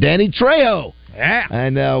last year, Danny Trejo. Yeah.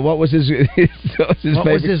 And what was his favorite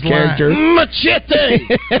character? Machete.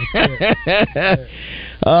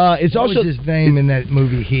 It's what also was his name in that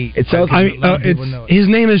movie Heat. His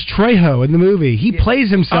name is Trejo in the movie. He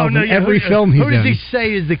plays himself in every film he's in. Who does he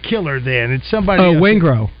say is the killer then? It's somebody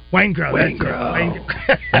Waingro. Waingro.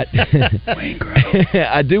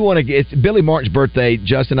 I do want to. It's Billy Martin's birthday,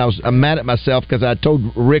 Justin. I'm mad at myself because I told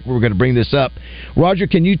Rick we were going to bring this up. Roger,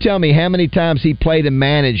 can you tell me how many times he played and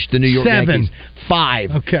managed the New York 7. Yankees?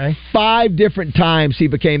 5. Okay. 5 different times he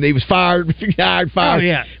was fired, hired, fired. Oh,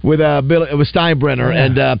 yeah. With Steinbrenner,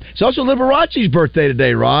 and it's also Liberace's birthday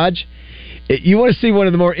today, Raj. You want to see one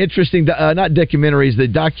of the more interesting, not documentaries, the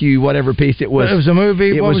whatever piece it was. It was a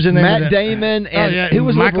movie. What was the name Matt of Damon and who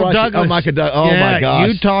was Michael Liberace? Douglas. Oh, Michael Douglas. Oh, yeah, my gosh.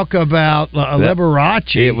 You talk about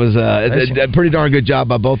Liberace. It was a pretty darn good job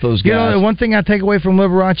by both those guys. One thing I take away from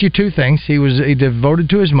Liberace, 2 things. He devoted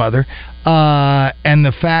to his mother, and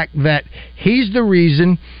the fact that he's the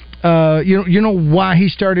reason. You know why he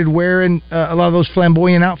started wearing a lot of those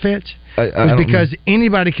flamboyant outfits? Was because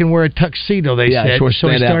anybody can wear a tuxedo, they said. So he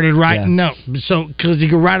started writing notes. So because he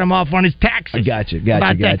could write them off on his taxes. I got you.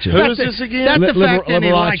 Who is this again? That's the fact that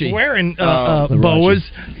he liked wearing boas.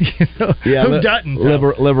 Who doesn't?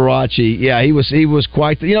 Liberace. Yeah, he was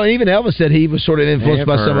quite. Even Elvis said he was sort of influenced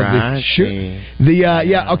by some of the.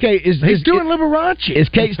 Okay. He's doing Liberace. Is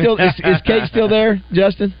Kate still? Is Kate still there,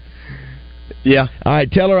 Justin? Yeah. All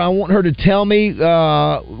right, tell her I want her to tell me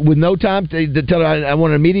with no time to tell her I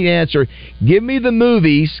want an immediate answer. Give me the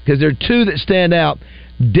movies, because there are two that stand out.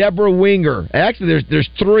 Deborah Winger. Actually, there's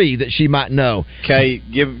three that she might know. Okay,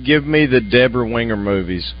 give me the Deborah Winger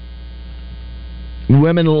movies.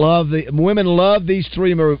 Women love these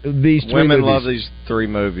three movies. Women love these three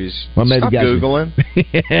movies. Well, maybe Stop Googling.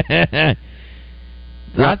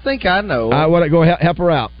 I think I know. Go help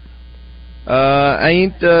her out.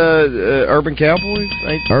 Ain't Urban Cowboy?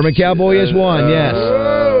 Urban Cowboy is one, yes.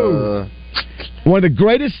 One of the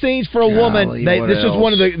greatest scenes for a woman. This is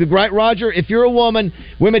one of the great, Roger, if you're a woman,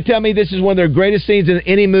 women tell me this is one of their greatest scenes in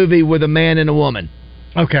any movie with a man and a woman.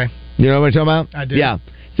 Okay. You know what I'm talking about? I do. Yeah.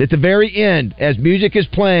 At the very end, as music is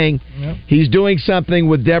playing, he's doing something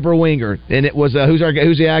with Deborah Winger. And it was, who's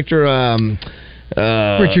the actor?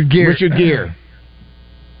 Richard Gere. Richard Gere.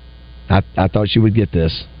 I thought she would get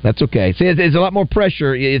this. That's okay. See, it's a lot more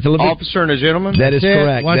pressure. It's a little Officer and a Gentleman? That is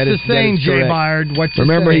correct. What's the saying, Jay Byard?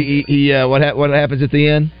 Remember, what happens at the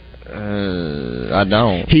end? I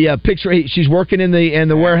don't. He she's working in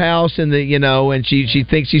the warehouse, and and she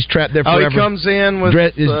thinks she's trapped there forever. Oh, he comes in with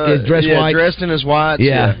dressed white, dressed in his white.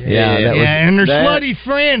 And her slutty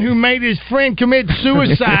friend who made his friend commit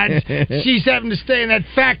suicide. She's having to stay in that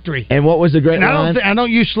factory. And what was the great line? I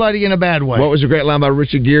don't use slutty in a bad way. What was the great line by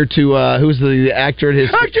Richard Gere to who's the actor at his?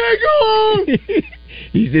 I can't go on.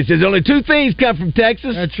 He says only two things come from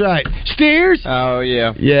Texas. That's right. Steers. Oh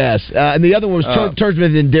yeah. Yes, and the other one was terms of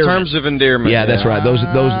endearment. Terms of endearment. Yeah, that's right. Those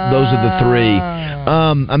are the three.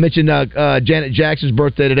 I mentioned Janet Jackson's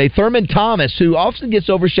birthday today. Thurman Thomas, who often gets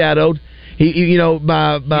overshadowed,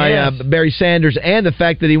 by Barry Sanders, and the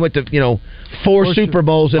fact that he went to 4 Super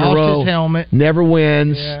Bowls in a row. His helmet. Never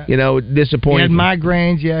wins. Yeah. Disappointing. He had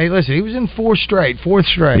migraines. Yeah, listen, he was in fourth straight.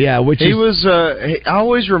 Yeah, I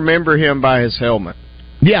always remember him by his helmet.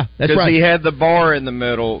 Yeah, that's right. Because he had the bar in the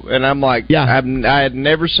middle, and I'm like, I had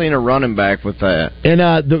never seen a running back with that. And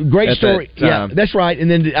the great story, that's right. And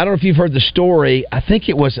then I don't know if you've heard the story. I think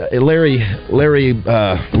it was Larry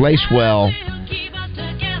Lacewell,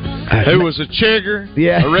 who was a chigger,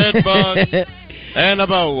 a red bug, and a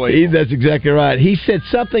bowie. That's exactly right. He said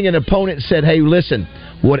something, an opponent said, "Hey, listen,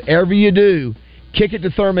 whatever you do, kick it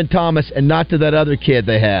to Thurman Thomas and not to that other kid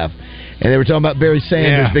they have." And they were talking about Barry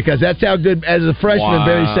Sanders because that's how good as a freshman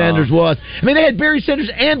Barry Sanders was. I mean, they had Barry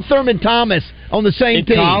Sanders and Thurman Thomas on the same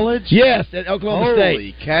team. In college? Yes, at Oklahoma State.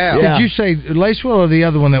 Holy cow. Yeah. Did you say Lacewell or the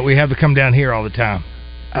other one that we have to come down here all the time?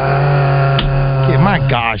 My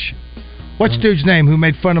gosh. What's dude's name who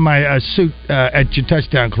made fun of my suit at your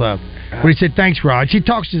touchdown club? When he said, "Thanks, Raj." He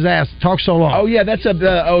talks so long. Maybe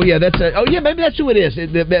that's who it is.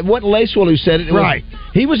 It wasn't Lacewell who said it. Right.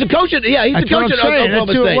 He was a coach at Oklahoma State.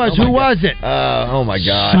 That's who it was. Who was it? Oh my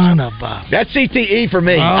gosh. Son of a. That's CTE for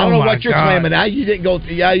me. I don't know what you're claiming. You didn't go.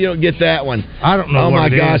 You don't get that one. I don't know. Oh my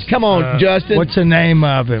gosh. Come on, Justin. What's the name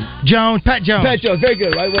of him? Pat Jones. Pat Jones. Very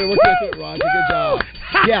good. Right. What's that, Roger? Good job.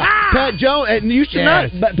 Yeah, Pat Jones and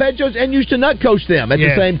Pat Jones and Houston Nutt coached them at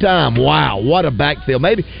the same time. Wow, what a backfield!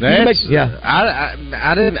 Maybe I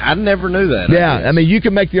never knew that. Yeah, I mean, you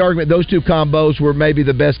can make the argument those two combos were maybe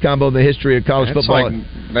the best combo in the history of college football.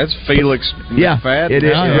 That's Felix McFadden. It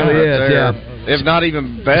is. It really is. Yeah. If not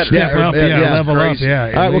even better. Level up.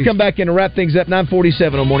 Yeah. All right, we'll come back in and wrap things up.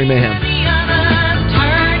 9:47 on Morning Mayhem.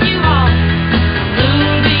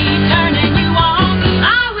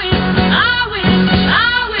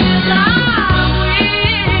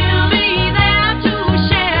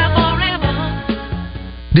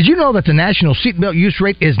 Did you know that the national seatbelt use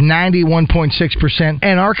rate is 91.6%,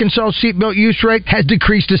 and Arkansas' seatbelt use rate has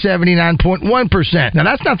decreased to 79.1%? Now,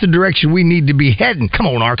 that's not the direction we need to be heading. Come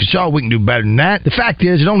on, Arkansas, we can do better than that. The fact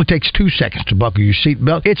is, it only takes 2 seconds to buckle your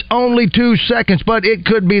seatbelt. It's only 2 seconds, but it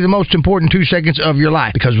could be the most important 2 seconds of your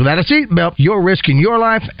life, because without a seatbelt, you're risking your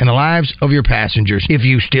life and the lives of your passengers. If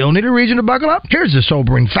you still need a reason to buckle up, here's the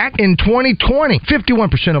sobering fact. In 2020,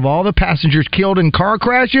 51% of all the passengers killed in car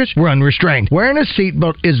crashes were unrestrained. Wearing a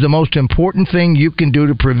seatbelt is the most important thing you can do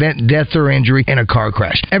to prevent death or injury in a car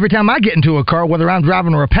crash. Every time I get into a car, whether I'm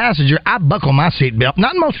driving or a passenger, I buckle my seatbelt.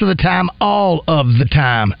 Not most of the time, all of the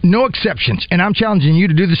time. No exceptions. And I'm challenging you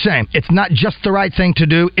to do the same. It's not just the right thing to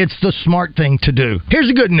do, it's the smart thing to do. Here's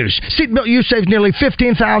the good news. Seatbelt use saves nearly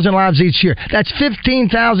 15,000 lives each year. That's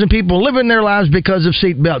 15,000 people living their lives because of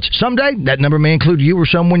seatbelts. Someday, that number may include you or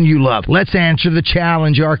someone you love. Let's answer the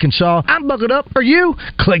challenge, Arkansas. I'm buckled up. Are you?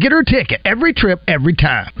 Click it or ticket. Every trip, every time.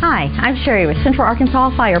 time. Hi, I'm Sherry with Central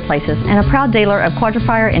Arkansas Fireplaces and a proud dealer of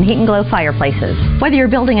Quadrifire and Heat and Glow fireplaces. Whether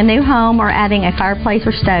you're building a new home or adding a fireplace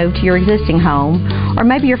or stove to your existing home, or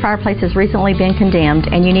maybe your fireplace has recently been condemned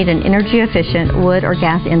and you need an energy-efficient wood or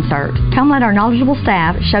gas insert, come let our knowledgeable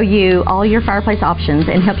staff show you all your fireplace options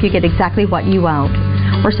and help you get exactly what you want.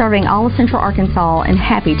 We're serving all of Central Arkansas and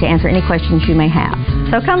happy to answer any questions you may have.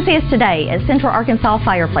 So come see us today at Central Arkansas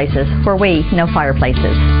Fireplaces, where we know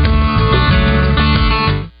fireplaces.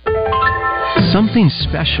 Something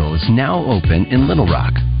special is now open in Little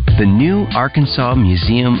Rock. The new Arkansas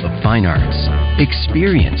Museum of Fine Arts.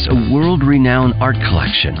 Experience a world-renowned art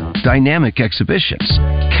collection, dynamic exhibitions,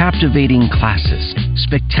 captivating classes,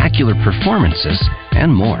 spectacular performances,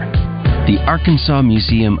 and more. The Arkansas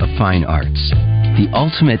Museum of Fine Arts, the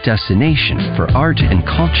ultimate destination for art and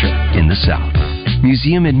culture in the South.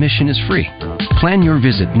 Museum admission is free. Plan your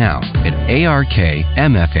visit now at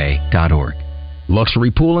arkmfa.org. Luxury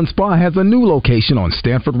Pool and Spa has a new location on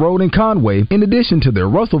Stanford Road in Conway, in addition to their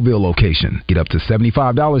Russellville location. Get up to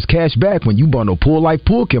 $75 cash back when you bundle Pool Life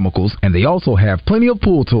pool chemicals, and they also have plenty of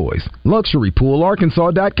pool toys.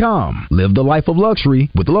 LuxuryPoolArkansas.com. Live the life of luxury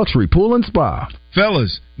with Luxury Pool and Spa.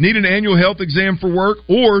 Fellas, need an annual health exam for work,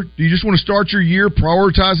 or do you just want to start your year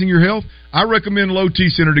prioritizing your health? I recommend Low T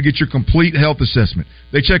Center to get your complete health assessment.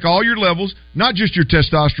 They check all your levels, not just your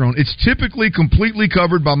testosterone. It's typically completely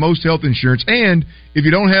covered by most health insurance, and if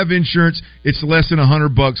you don't have insurance, it's less than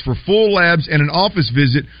 $100 for full labs and an office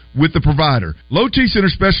visit with the provider. Low T Center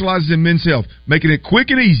specializes in men's health, making it quick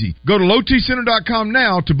and easy. Go to lowtcenter.com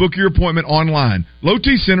now to book your appointment online. Low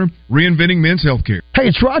T Center, reinventing men's health care. Hey,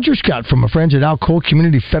 it's Roger Scott from our friends at Alcoa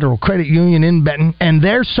Community Federal Credit Union in Benton and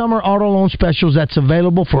their summer auto loan specials that's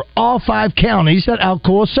available for all 5 counties that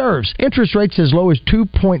Alcoa serves. Interest rates as low as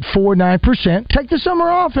 2.49%. Take the summer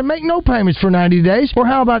off and make no payments for 90 days. Or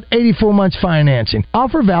how about 84 months financing?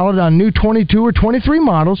 Offer valid on new 22 or 23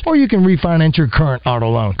 models, or you can refinance your current auto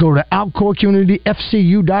loan. Go to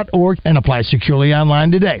AlcoaCommunityFCU.org and apply securely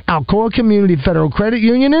online today. Alcoa Community Federal Credit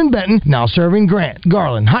Union in Benton, now serving Grant,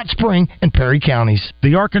 Garland, Hot Spring, and Perry counties.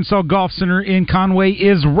 The Arkansas Golf Center in Conway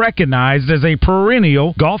is recognized as a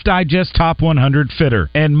perennial Golf Digest Top 100 fitter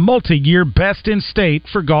and multi-year best in state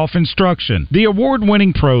for golf instruction. The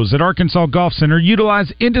award-winning pros at Arkansas Golf Center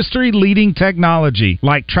utilize industry-leading technology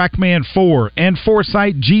like TrackMan 4 and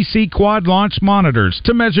Foresight GC Quad Launch monitors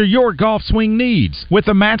to measure your golf swing needs. With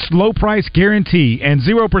a matched low price guarantee and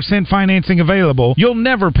 0% financing available, you'll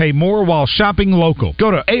never pay more while shopping local.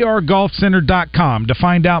 Go to argolfcenter.com to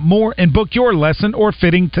find out more and book your lesson or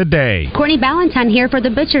fitting today. Courtney Ballantyne here for the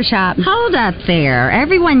Butcher Shop. Hold up there.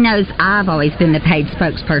 Everyone knows I've always been the paid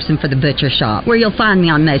spokesperson for the Butcher Shop, where you'll find me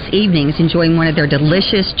on most evenings enjoying one of their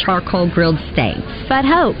delicious charcoal grilled steaks. But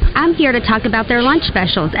Hope, I'm here to talk about their lunch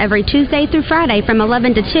specials every Tuesday through Friday from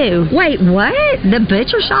 11 to 2. Wait, what? The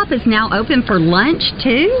Butcher Shop is now open for lunch,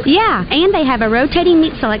 too? Yeah, and they have a rotating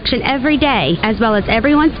meat selection every day, as well as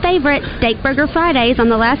everyone's favorite Steak Burger Fridays on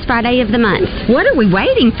the last Friday of the month. What are we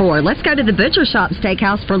waiting for? Let's go to the Butcher Shop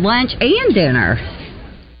Steakhouse for lunch and dinner.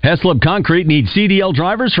 Heslop Concrete needs CDL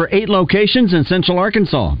drivers for 8 locations in Central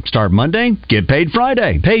Arkansas. Start Monday, get paid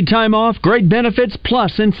Friday. Paid time off, great benefits,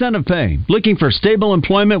 plus incentive pay. Looking for stable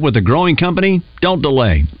employment with a growing company? Don't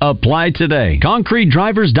delay. Apply today.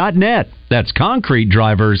 ConcreteDrivers.net. That's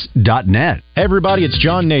ConcreteDrivers.net. Hey everybody, it's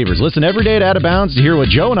John Neighbors. Listen every day at Out of Bounds to hear what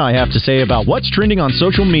Joe and I have to say about what's trending on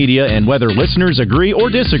social media and whether listeners agree or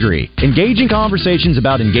disagree. Engaging conversations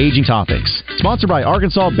about engaging topics. Sponsored by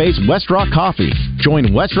Arkansas-based West Rock Coffee.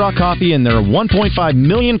 Join West Rock Coffee and their 1.5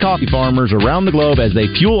 million coffee farmers around the globe as they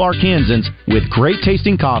fuel Arkansans with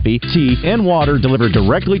great-tasting coffee, tea, and water delivered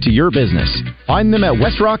directly to your business. Find them at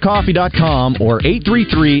westrockcoffee.com or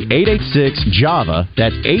 833-886-JAVA.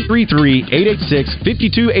 That's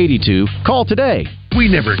 833-886-5282. Call today. We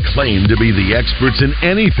never claim to be the experts in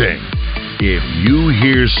anything. If you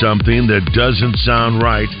hear something that doesn't sound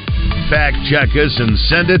right, fact check us and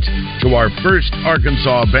send it to our First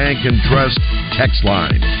Arkansas Bank and Trust text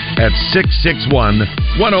line at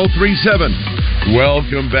 661-1037.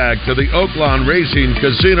 Welcome back to the Oaklawn Racing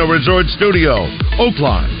Casino Resort Studio.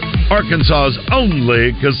 Oaklawn, Arkansas's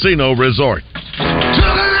only casino resort.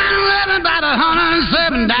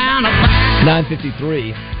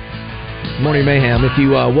 9:53. Morning Mayhem. If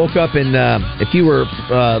you woke up and if you were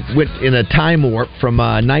went in a time warp from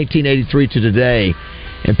 1983 to today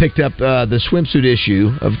and picked up the swimsuit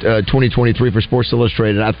issue of 2023 for Sports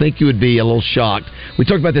Illustrated, I think you would be a little shocked. We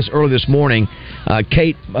talked about this early this morning.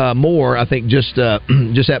 Kate Moore, I think, just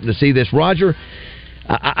happened to see this. Roger,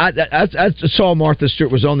 I saw Martha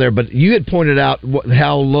Stewart was on there, but you had pointed out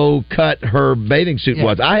how low cut her bathing suit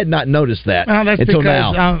was. I had not noticed that until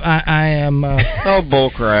now. I am. Oh,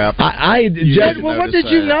 bullcrap! What did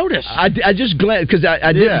you notice? I just glanced because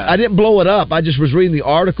I didn't blow it up. I just was reading the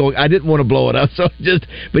article. I didn't want to blow it up,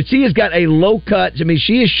 but she has got a low cut. I mean,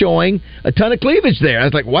 she is showing a ton of cleavage there. I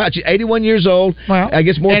was like, wow, she's 81 years old. Well, I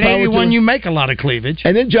guess more at power 81, to you make a lot of cleavage.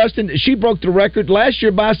 And then Justin, she broke the record last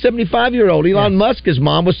year by a 75-year-old. Elon Musk's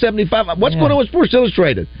mom was 75. What's going on with Sports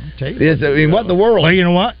Illustrated? What in the world? Well, you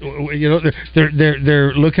know what?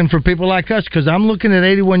 They're looking for people like us because I'm looking at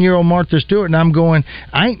 81-year-old Martha Stewart and I'm going,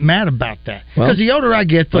 I ain't mad about that because the older I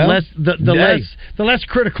get, the less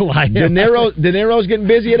critical I am. De Niro's getting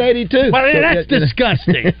busy at 82. Well, that's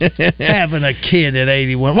disgusting. Having a kid at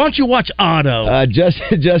 81. Why don't you watch Otto?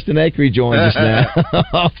 Justin Akery joined us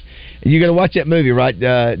now. You're going to watch that movie, right,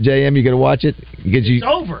 JM? You're going to watch it? It's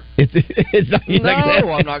over.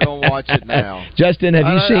 I'm not going to watch it now. Justin, have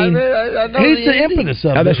you seen? I know He's the impetus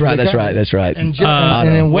of it. That's right. And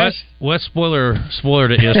then Wes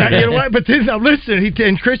spoiled it yesterday. You know what? But then, listen,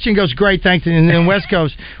 and Christian goes, great, thanks. And then Wes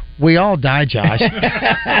goes, we all die, Josh.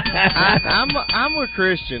 I'm with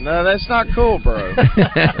Christian. No, that's not cool, bro.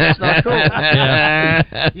 That's not cool.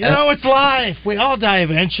 Yeah. You know, it's life. We all die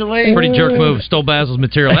eventually. Pretty jerk move. Stole Basil's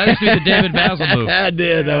material. That is the David Basil move. I would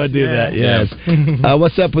do that, yes.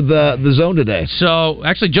 What's up with the zone today? So,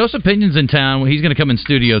 actually, Joseph Pinion's in town. He's going to come in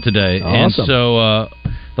studio today. Awesome. And so,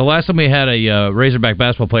 the last time we had a Razorback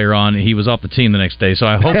basketball player on, he was off the team the next day. So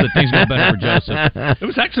I hope that things go better for Joseph. It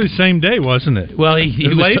was actually the same day, wasn't it? Well, he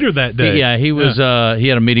was later that day. He was. He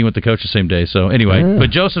had a meeting with the coach the same day. So anyway,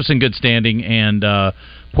 but Joseph's in good standing, and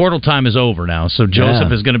portal time is over now. So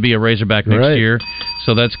Joseph is going to be a Razorback next year.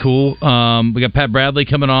 So that's cool. We got Pat Bradley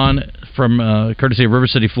coming on from courtesy of River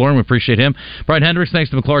City, Florida. We appreciate him. Brian Hendricks, thanks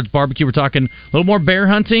to McClard's Barbecue. We're talking a little more bear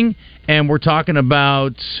hunting, and we're talking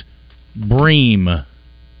about bream.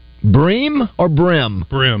 Bream or brim?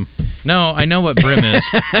 Brim. No, I know what brim is.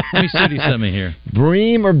 Let me see what he sent me here.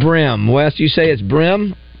 Bream or brim? Wes, you say it's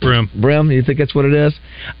brim? Brim. You think that's what it is?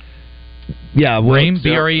 Yeah. Bream?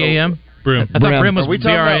 B-R-E-A-M? Brim. I thought brim was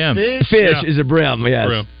B-R-I-M. Fish is a brim, yes.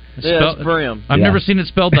 Brim. It's brim. I've never seen it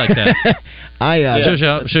spelled like that. Shows you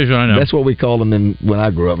what I know. That's what we called them when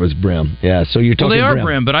I grew up, was brim. Yeah, so you're talking they are brim.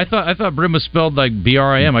 brim, but I thought brim was spelled like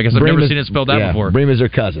B-R-I-M. I guess I've never seen it spelled that before. Brim is their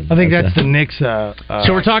cousin. I think that's the Knicks. So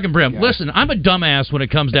we're talking brim. Yeah. Listen, I'm a dumbass when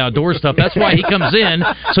it comes to outdoor stuff. That's why he comes in,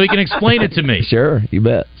 so he can explain it to me. Sure, you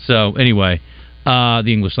bet. So anyway, the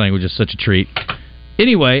English language is such a treat.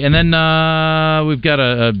 Anyway, and then we've got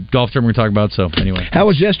a golf tournament we're talking about. So anyway, how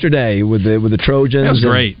was yesterday with the Trojans? That was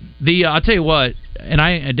great. I'll tell you what,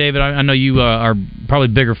 and David, I know you are probably a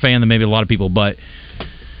bigger fan than maybe a lot of people, but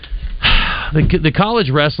the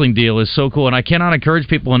college wrestling deal is so cool, and I cannot encourage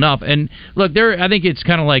people enough. And look, I think it's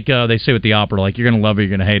kind of like they say with the opera, like you're going to love it,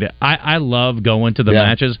 you're going to hate it. I love going to the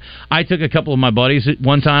matches. I took a couple of my buddies at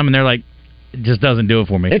one time, and they're like, it just doesn't do it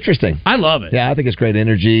for me. Interesting. I love it. Yeah, I think it's great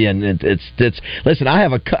energy, and it's. Listen, I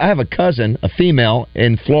have a cousin, a female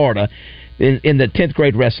in Florida, in the 10th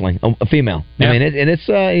grade wrestling, a female. Yeah. I mean,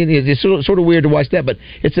 it's sort of weird to watch that, but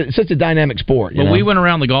it's such a dynamic sport. Well, we went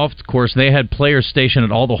around the golf course. They had players stationed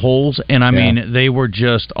at all the holes, and I mean, they were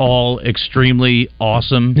just all extremely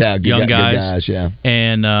awesome young guys. Good guys. Yeah.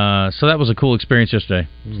 And so that was a cool experience yesterday.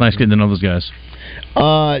 It's nice getting to know those guys.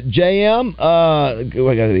 JM,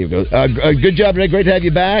 good job today. Great to have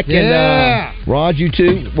you back. Yeah. And Rod, you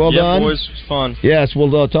too. Well done. Boys, it was fun. Yes,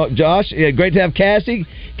 we'll talk. Josh, great to have Cassie.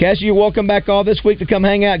 Cassie, you're welcome back all this week to come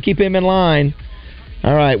hang out and keep him in line.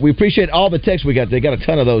 All right. We appreciate all the texts we got. They got a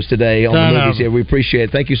ton of those today on the movies here. We appreciate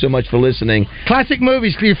it. Thank you so much for listening. Classic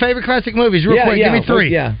movies. Your favorite classic movies. Real quick. Give me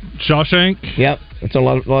three. Yeah. Shawshank. Yep. It's on a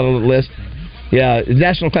lot of the list. Yeah. It's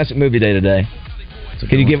National Classic Movie Day today.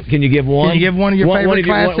 Can you give one? Can you give one of your favorite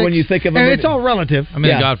classics? When you think of and it's all relative. I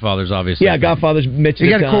mean, Godfather's obviously. Yeah, Godfather's mentioned.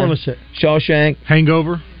 You got to correlate it. Shawshank,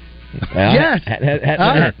 Hangover. Yes. Had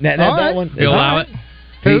that one. You'll allow it.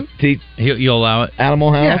 Who? You'll allow it.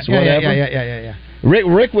 Animal House. Whatever. Yeah.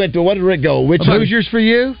 Rick went to. What did Rick go? Which Hoosiers for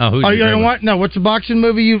you? Oh, Hoosiers. You know what? No, what's the boxing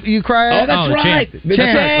movie you cry at? Oh, that's right. Champ. That's not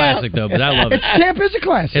a classic though, but I love it. Champ is a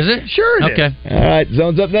classic. Is it? Sure it is. Okay. All right.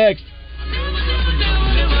 Zone's up next.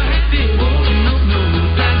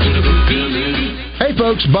 Hey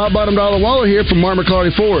folks, Bob Bottom Dollar Waller here from Mark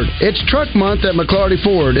McLarty Ford. It's Truck Month at McLarty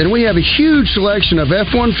Ford, and we have a huge selection of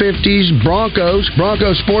F-150s, Broncos,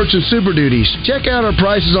 Bronco Sports, and Super Duties. Check out our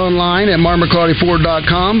prices online at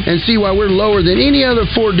markmclartyford.com and see why we're lower than any other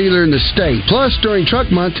Ford dealer in the state. Plus, during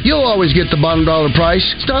Truck Month, you'll always get the bottom dollar price.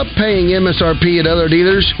 Stop paying MSRP at other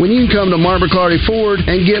dealers when you can come to Mark McLarty Ford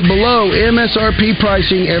and get below MSRP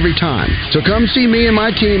pricing every time. So come see me and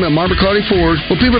my team at Mark McLarty Ford, where people